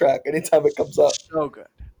 soundtrack anytime it comes up. so good.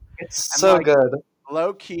 It's And so like good.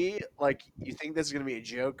 low key, like you think this is gonna be a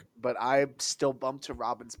joke, but I still bump to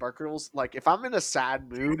Robin Sparkles. Like if I'm in a sad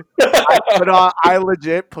mood, I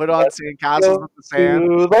legit put on Sandcastles Go with the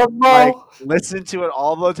Sand, to the like mall. listen to it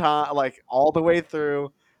all the time, like all the way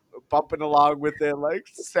through, bumping along with it, like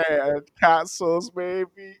Sand Castles,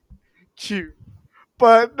 maybe cute.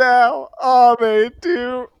 But now all they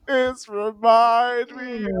do is remind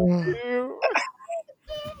me of you.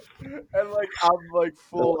 And like I'm like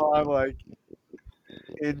full on like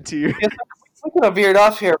into Yeah, we're gonna veered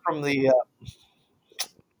off here from the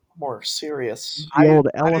more serious. The old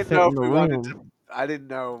I didn't elephant know in if the we wanted to. room. I didn't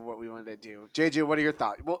know what we wanted to do. JJ, what are your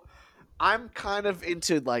thoughts? Well, I'm kind of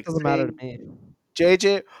into like Doesn't matter to saying me.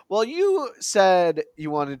 JJ. Well, you said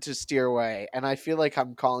you wanted to steer away, and I feel like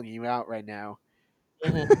I'm calling you out right now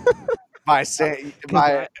Mm-hmm. by saying Because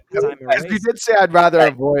by I'm a as you racist. did say I'd rather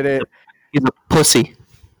avoid it. He's a pussy.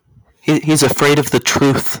 He's afraid of the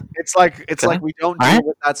truth. It's like Okay. we don't All deal right.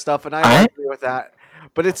 with that stuff, and I All right. agree with that.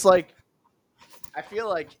 But it's like I feel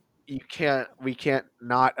like we can't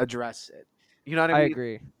not address it. You know what I I mean?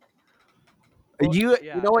 agree. Well, You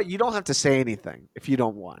yeah. know what? You don't have to say anything if you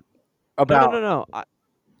don't want No, no, about no, no.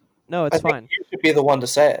 No, I it's think fine. you should be the one to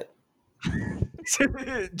say it.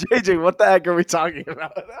 JJ. What the heck are we talking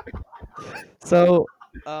about? So,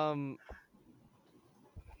 um,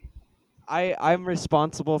 I'm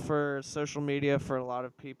responsible for social media for a lot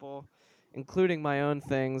of people, including my own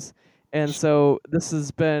things, and so this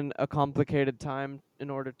has been a complicated time in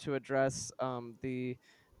order to address the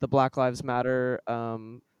Black Lives Matter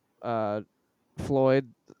uh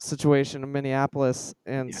Floyd situation in Minneapolis,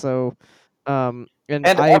 and Yeah. so and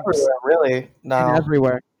And I everywhere, really, and now.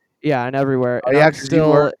 everywhere, yeah, and everywhere, Oh and yeah, because you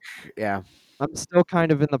work. Yeah. I'm still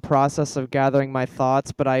kind of in the process of gathering my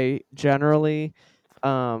thoughts, but I generally,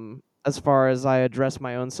 as far as I address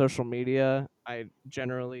my own social media, I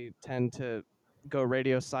generally tend to go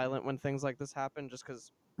radio silent when things like this happen, just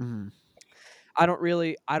because Mhm. I don't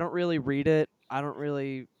really read it. I don't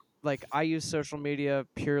really like. I use social media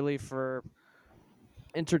purely for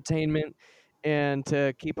entertainment and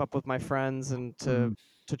to keep up with my friends and Mhm.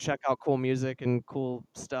 to check out cool music and cool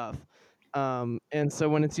stuff. And so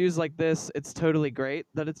when it's used like this, it's totally great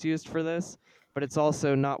that it's used for this, but it's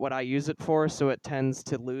also not what I use it for, so it tends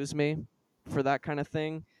to lose me for that kind of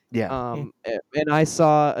thing. Yeah. And I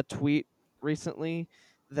saw a tweet recently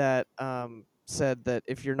that said that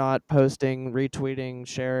if you're not posting, retweeting,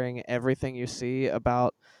 sharing everything you see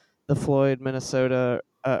about the Floyd,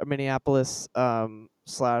 Minneapolis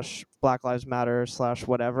slash Black Lives Matter slash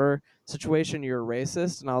whatever situation, you're a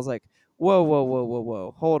racist. And I was like, whoa, whoa, whoa, whoa,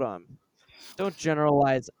 whoa, hold on. Don't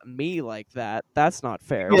generalize me like that. That's not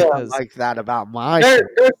fair Yeah, Don't because like that about my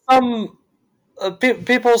there's some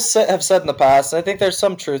people have said in the past, and I think there's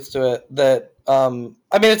some truth to it that I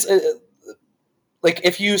mean it's like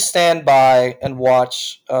if you stand by and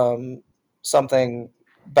watch something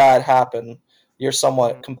bad happen, you're Mhm,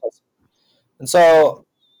 somewhat complicit. And mhm, so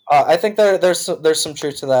I think there's some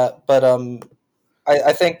truth to that, but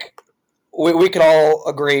I think we can all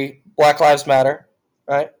agree Black Lives Matter,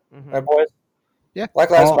 right? Right, mhm. boys. Yeah.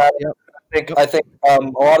 Black Lives All Matter. yep, yep. I think a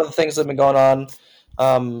lot of the things that have been going on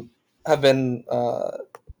have been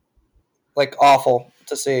like awful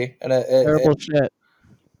to see, and Terrible shit.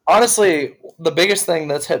 honestly, the biggest thing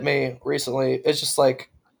that's hit me recently is just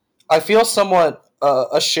like I feel somewhat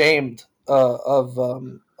ashamed of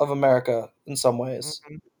America in some ways.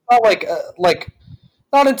 Mhm, Not like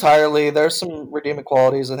not entirely. There's some redeeming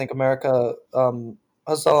qualities. I think America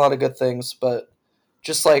has done a lot of good things, but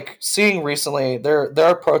just like seeing recently, there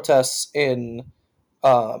are protests in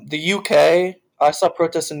the UK. I saw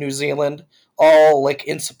protests in New Zealand, all like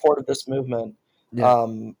in support of this movement. Yeah.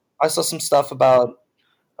 I saw some stuff about.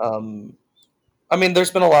 Um, I mean,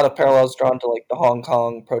 there's been a lot of parallels drawn to like the Hong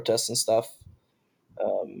Kong protests and stuff.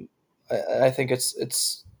 Um, I think it's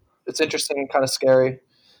interesting and kind of scary.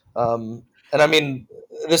 And I mean,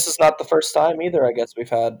 this is not the first time either. I guess we've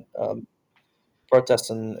had protests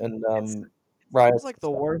and It's it seems riots like and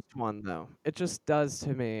the stuff. worst one though. It just does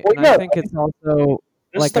to me, Well, and I yeah, think it's also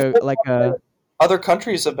this is the first like one a where other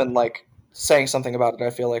countries have been like saying something about it. I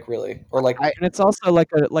feel like really, or like I and it's also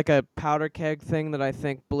like a powder keg thing that I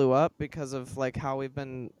think blew up because of like how we've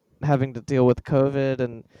been having to deal with COVID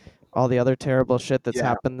and all the other terrible shit that's Yeah,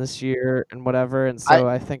 happened this year and whatever. And I so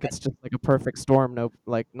I think it's just like a perfect storm. No,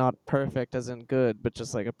 like not perfect as in good, but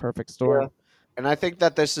just like a perfect Yeah. storm. and I think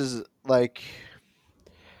that this is like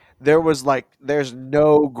there's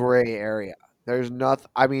no gray area. There's nothing.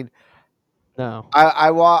 I mean, No.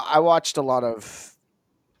 I watched a lot of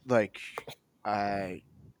like uh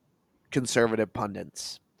conservative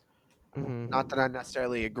pundits. Not that Hmm. I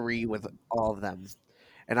necessarily agree with all of them.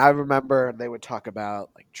 And I remember they would talk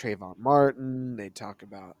about like Trayvon Martin. They talk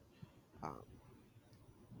about um,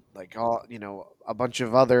 like all a bunch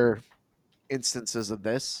of other instances of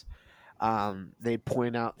this. They'd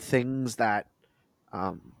point out things that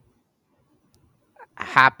um,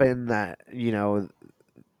 happen that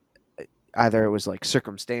either it was like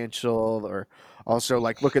circumstantial or also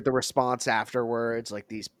like look at the response afterwards. Like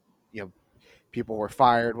these people were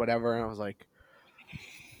fired, whatever. And I was like,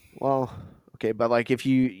 well, okay, but like if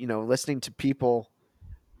listening to people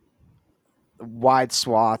wide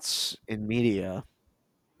swaths in media,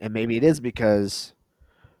 and maybe it is because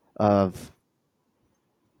of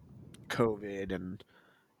COVID and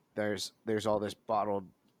there's all this bottled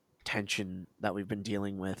tension that we've been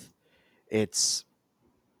dealing with. It's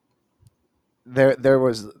there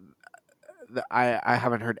was I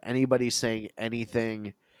haven't heard anybody saying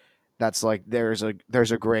anything that's like there's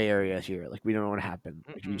a gray area here. Like we don't know what happened.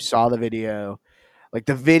 Like you Mm-mm. saw the video, like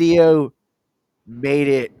the video made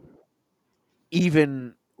it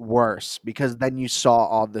even worse because then you saw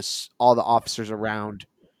all the officers around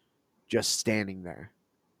just standing there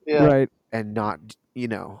Yeah. Right. and not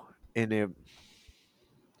in a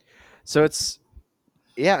so it's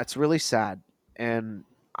yeah, it's really sad. And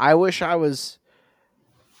I wish I was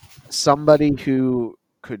somebody who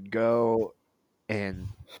could go and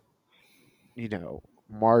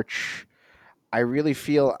march. I really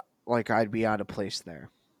feel like I'd be out of place there.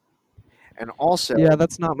 And also Yeah,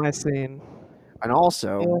 that's not my scene. and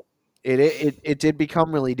also Yeah. it did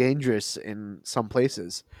become really dangerous in some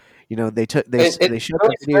places. They took It's they showed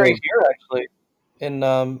really the scary video. here, actually.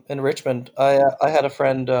 In Richmond, I had a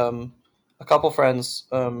friend, a couple friends,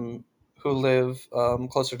 who live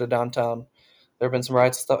closer to downtown. There have been some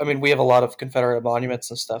riots and stuff. I mean, we have a lot of Confederate monuments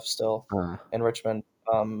and stuff still Uh, in Richmond,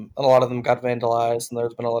 and a lot of them got vandalized, and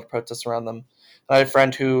there's been a lot of protests around them. And I had a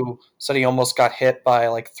friend who said he almost got hit by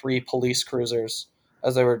like three police cruisers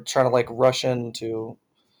as they were trying to like rush in to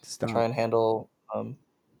try stop. and handle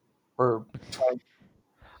or try and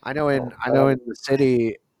I know in the um,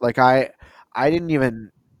 city, like I didn't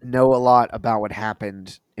even know a lot about what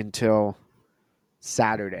happened until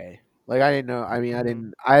Saturday. Like I didn't know. I mean,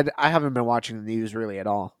 Hmm. I haven't been watching the news really at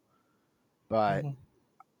all. But mhm.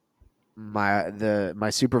 my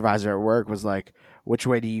supervisor at work was like, "Which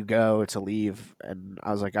way do you go to leave?" And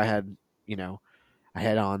I was like, I head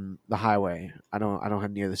on the highway. I don't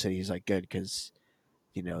head near the city." He's like, "Good, because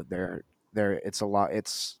there it's a lot.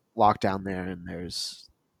 It's locked down there, and there's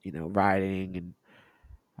rioting and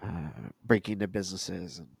breaking into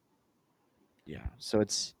businesses, and yeah, so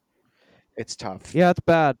it's tough." Yeah, it's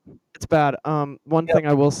bad. It's bad. One Yep. thing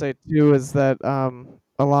I will say too is that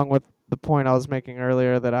along with the point I was making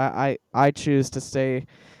earlier, that I choose to stay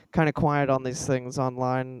kind of quiet on these things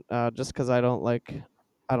online, just because I don't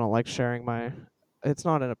like sharing my. It's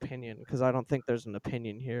not an opinion because I don't think there's an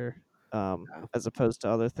opinion here, Yeah, as opposed to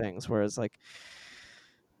other things. Whereas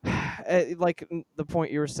the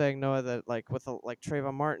point you were saying, Noah, that like with like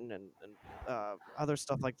Trayvon Martin and other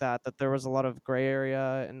stuff like that, that there was a lot of gray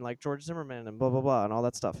area and like George Zimmerman and blah blah blah and all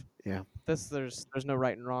that stuff. yeah, There's no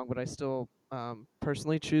right and wrong, but I still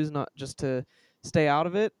personally choose not just to stay out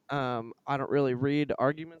of it. I don't really read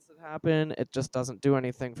arguments that happen. It just doesn't do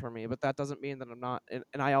anything for me. But that doesn't mean that I'm not.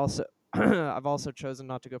 And I also I've also chosen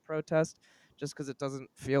not to go protest just because it doesn't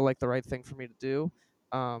feel like the right thing for me to do.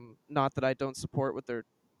 Not that I don't support what they're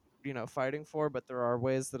fighting for, but there are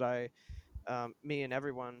ways that me and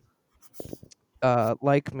everyone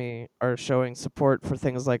like me are showing support for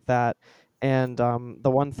things like that. And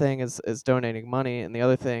the one thing is donating money, and the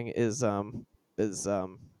other thing is I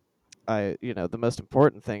the most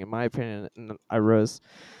important thing in my opinion. And I rose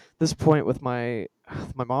this point with my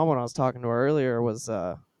mom when I was talking to her earlier was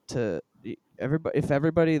everybody, if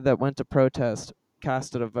everybody that went to protest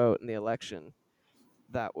casted a vote in the election,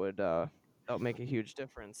 that would make a huge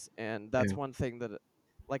difference. And yeah, that's one thing that,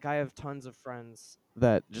 like, I have tons of friends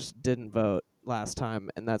that just didn't vote last time,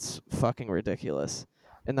 and that's fucking ridiculous.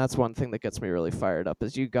 And that's one thing that gets me really fired up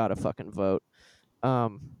is you gotta fucking vote.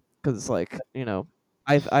 Because like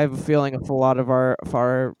I have a feeling if a lot of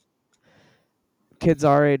our kids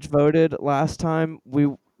our age voted last time,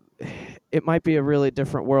 it might be a really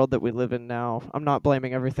different world that we live in now. I'm not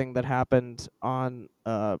blaming everything that happened on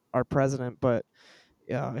our president, but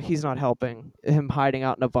he's not helping. Him hiding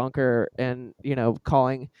out in a bunker and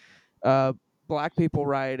calling uh, black people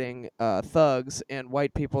rioting thugs and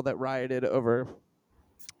white people that rioted over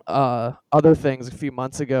other things a few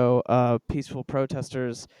months ago, peaceful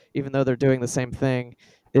protesters, even though they're doing the same thing,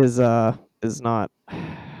 is not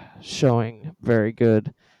showing very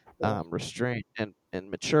good restraint and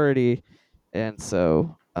maturity, and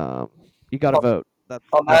so you got to vote. On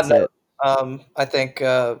that That's note, it. I think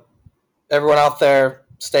everyone out there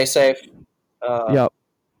stay safe, Yep.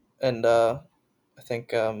 and I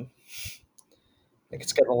think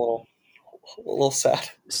it's getting a little sad.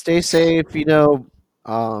 Stay safe. Really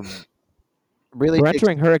We're takes.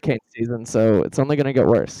 entering hurricane season, so it's only going to get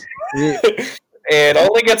worse. It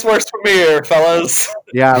only gets worse from here, fellas.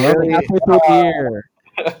 Yeah, We're only really. halfway through the year.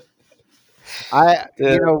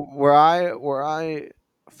 Dude. Where I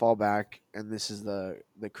fall back, and this is the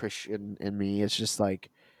Christian in me. It's just like,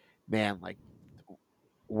 man, like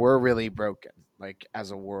we're really broken, like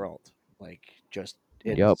as a world, like just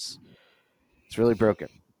Yep. it's really broken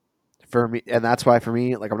for me, and that's why for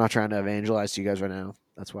me, like I'm not trying to evangelize to you guys right now.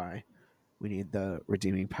 That's why we need the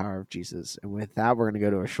redeeming power of Jesus. And with that, we're gonna go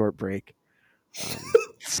to a short break.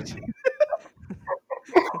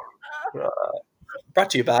 Brought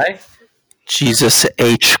to you by Jesus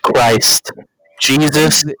H. Christ.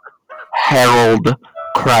 Jesus Harold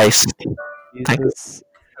Christ. Thank you. Jesus.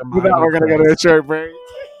 With that, Hermione we're gonna go to a Christ. short break.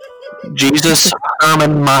 Jesus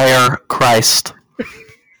Herman Meyer Christ.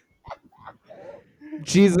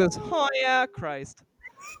 Jesus. Oh yeah, Christ.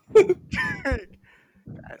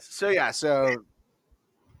 So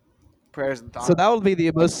prayers and So thoughts. that will be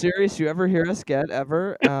the most serious you ever hear us get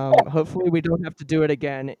ever. Hopefully we don't have to do it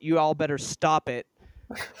again. You all better stop it,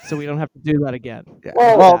 so we don't have to do that again. Yeah.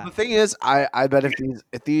 Well- Well, the thing is, I bet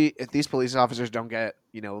if these police officers don't get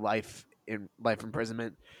life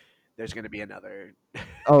imprisonment, there's going to be another.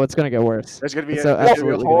 Oh, it's gonna get worse. There's going to be It's there's gonna be a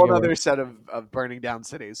absolutely whole gonna get other worse. set of burning down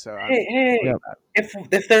cities. So hey, Yep.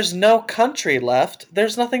 if there's no country left,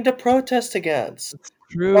 there's nothing to protest against.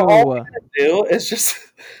 True. So all we gotta do is just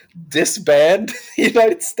disband the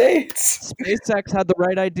United States. SpaceX had the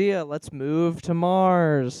right idea. Let's move to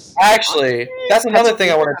Mars. Actually, that's another thing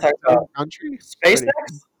I want to talk about. country. SpaceX.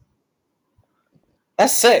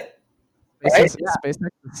 That's sick. Right? SpaceX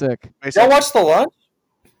is sick. Y'all watch the launch?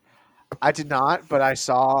 I did not, but I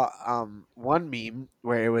saw one meme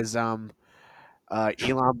where it was Elon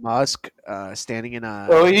Musk standing in a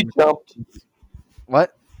Oh, he jumped.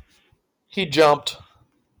 what? He jumped.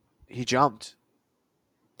 He jumped.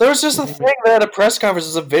 There was just a thing at a press conference.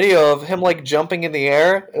 There's a video of him like jumping in the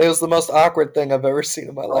air. It was the most awkward thing I've ever seen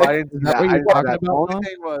in my I life. didn't see Is that what I you're didn't see talking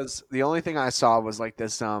that. about, The only thing I saw was like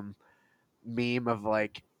this meme of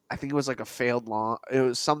like I think it was like a failed launch. It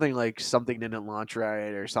was something like something didn't launch right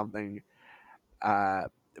or something. Uh,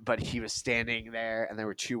 but he was standing there, and there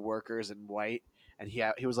were two workers in white, and he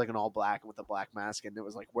was like an all black with a black mask, and it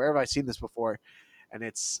was like, where have I seen this before? And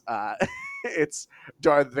it's it's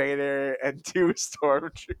Darth Vader and two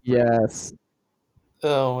stormtroopers. Yes.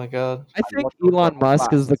 Oh my god. I think love those Elon purple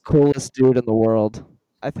Musk is the glasses. coolest dude in the world.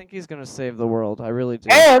 I think he's gonna save the world. I really do.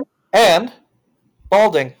 And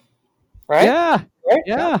balding, right? Yeah. Right?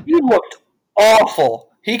 Yeah. He looked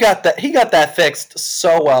awful. He got that fixed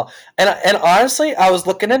so well. And honestly, I was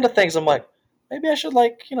looking into things. I'm like, maybe I should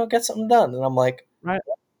get something done. And I'm like, Right.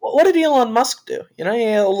 what did Elon Musk do?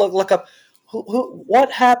 Look up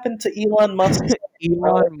what happened to Elon Musk.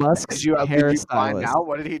 Elon Musk's Did you find hairstylist. out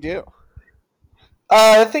what did he do?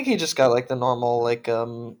 I think he just got like the normal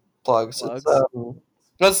plugs. Plugs?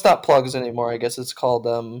 It's not plugs anymore. I guess it's called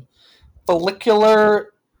follicular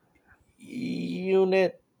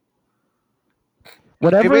unit.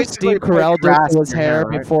 Whatever basically Steve put Carell did grass to in his your hair hair,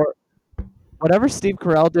 right? before. Whatever Steve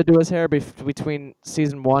Carell did to his hair between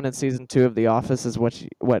season 1 and season 2 of The Office is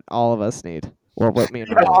what all of us need, or what me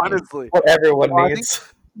and Riley need. Honestly, What everyone Well, I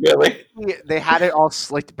needs. Really. they had it all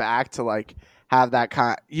slicked back to like have that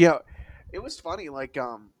kind. It was funny. Like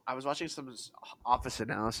I was watching some office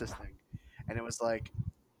analysis thing, and it was like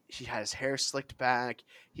he had his hair slicked back.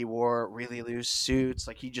 He wore really loose suits.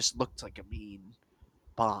 Like he just looked like a mean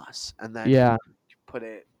boss. And then Yeah. he put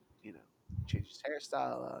it, changed his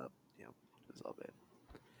hairstyle up. It was a little bit.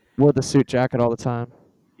 Wore the suit jacket all the time.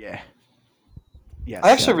 Yeah. Yes.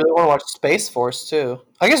 I actually really want to watch Space Force too.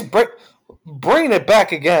 I guess bringing it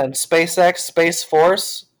back again. SpaceX, Space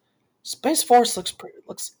Force. Space Force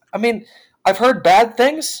looks. I mean, I've heard bad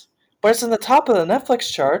things, but it's in the top of the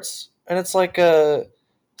Netflix charts, and it's like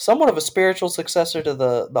somewhat of a spiritual successor to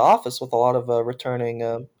the Office with a lot of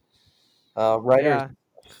returning writers. Yeah,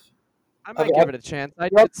 I Have, might give have, it a chance. I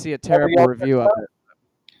y'all- did see a have terrible y'all review checked of it out? it.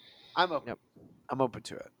 I'm open. Yep. I'm open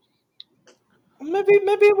to it. Maybe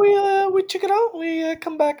we check it out. We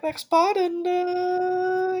come back next pod and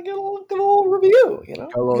get a little review. You know,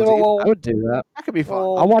 Go a little get a deep. I would do that. That could be fun.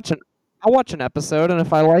 little- I'll watch an episode, and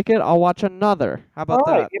if I like it, I'll watch another. How about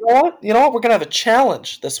All right, that? you know what? We're gonna have a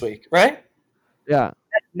challenge this week, right? Yeah.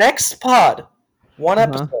 Next pod, one Uh-huh.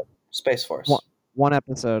 episode, Space Force. One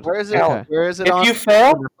episode. Where is it? Okay. Where is it If on? you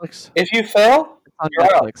fail, Netflix. if you fail, It's on you're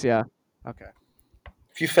out. Netflix. Yeah. Okay.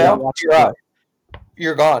 If you Yeah, fail, watch you're it. out.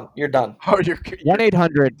 You're gone. You're done. Oh, you're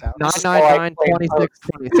 1-800 This is why I claim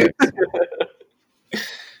 999-2626.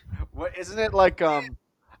 What isn't it like?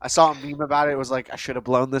 I saw a meme about it. It was like I should have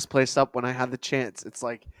blown this place up when I had the chance. It's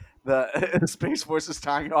like the Space Force is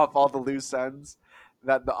tying off all the loose ends.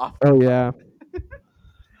 That the off. Oh yeah.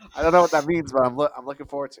 I don't know what that means, but I'm looking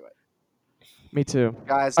forward to it, Me too.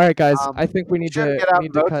 guys. All right, guys. I think we Be need sure to to get out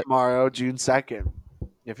and vote cut. tomorrow, June 2nd.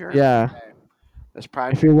 If you're Yeah. there's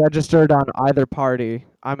probably If you're registered on either party,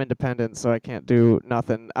 I'm independent, so I can't do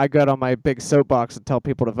nothing. I get on my big soapbox and tell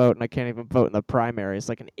people to vote, and I can't even vote in the primaries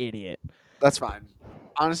like an idiot. that's fine.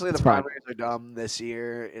 Honestly, It's the fine. primaries are dumb this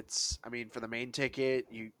year. I mean, for the main ticket,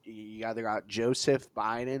 you either got Joseph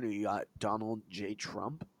Biden or you got Donald J.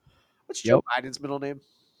 Trump. What's Joe Yep. Biden's middle name?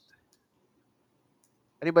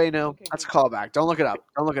 Anybody know? Okay, That's a good. callback. Don't look it up.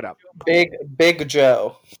 Don't look it up. Big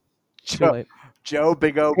Joe. Too Joe, late. Joe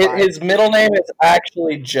Big O Biden. His middle name is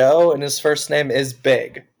actually Joe, and his first name is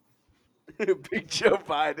Big. Big Joe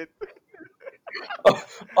Biden.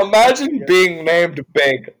 Imagine being named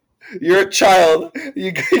Big. You're a child.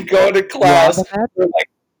 You go to class. Robinette? You're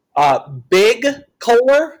like, Big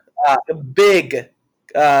Kohler? Big.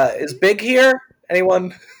 Is Big here?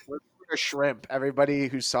 Anyone? A shrimp. Everybody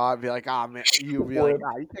who saw it be like, "Ah, man," you be like,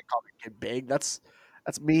 "Ah, you can't call me kid big. That's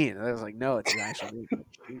mean." And I was like, "No, it's actually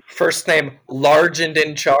mean." First name, large and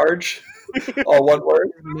in charge. All one word.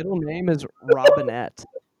 His middle name is Robinette.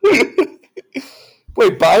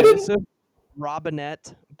 Wait, Biden? Joseph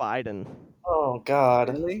Robinette Biden. Oh, God.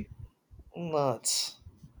 Really? Nuts.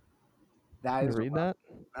 That You is read rough.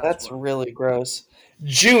 that? That's rough. really gross.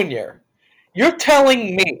 Junior, you're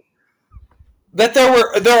telling me that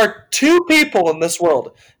there are two people in this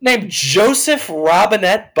world named Joseph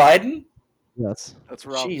Robinette Biden? Yes. That's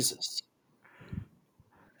rough. Jesus.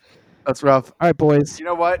 That's rough. All right, boys. You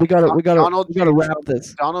know what? We gotta Donald J. wrap Trump,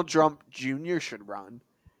 this. Donald Trump Jr. should run.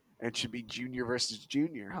 It should be Junior versus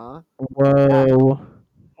Junior, huh? Whoa.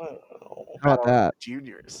 How about Battle of that? the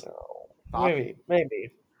Juniors. Maybe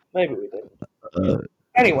we did. Uh,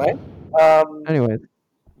 Anyway, Anyways,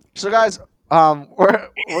 So, guys, we're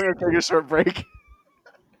gonna take a short break.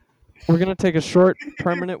 we're gonna take a short,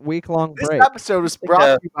 permanent, week-long This break. episode was brought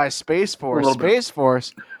to you by Space Force. little bit. Space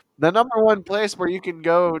Force, the #1 place where you can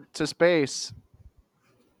go to space.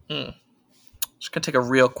 just gonna take a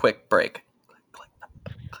real quick break.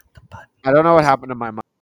 I don't know what happened to my mic.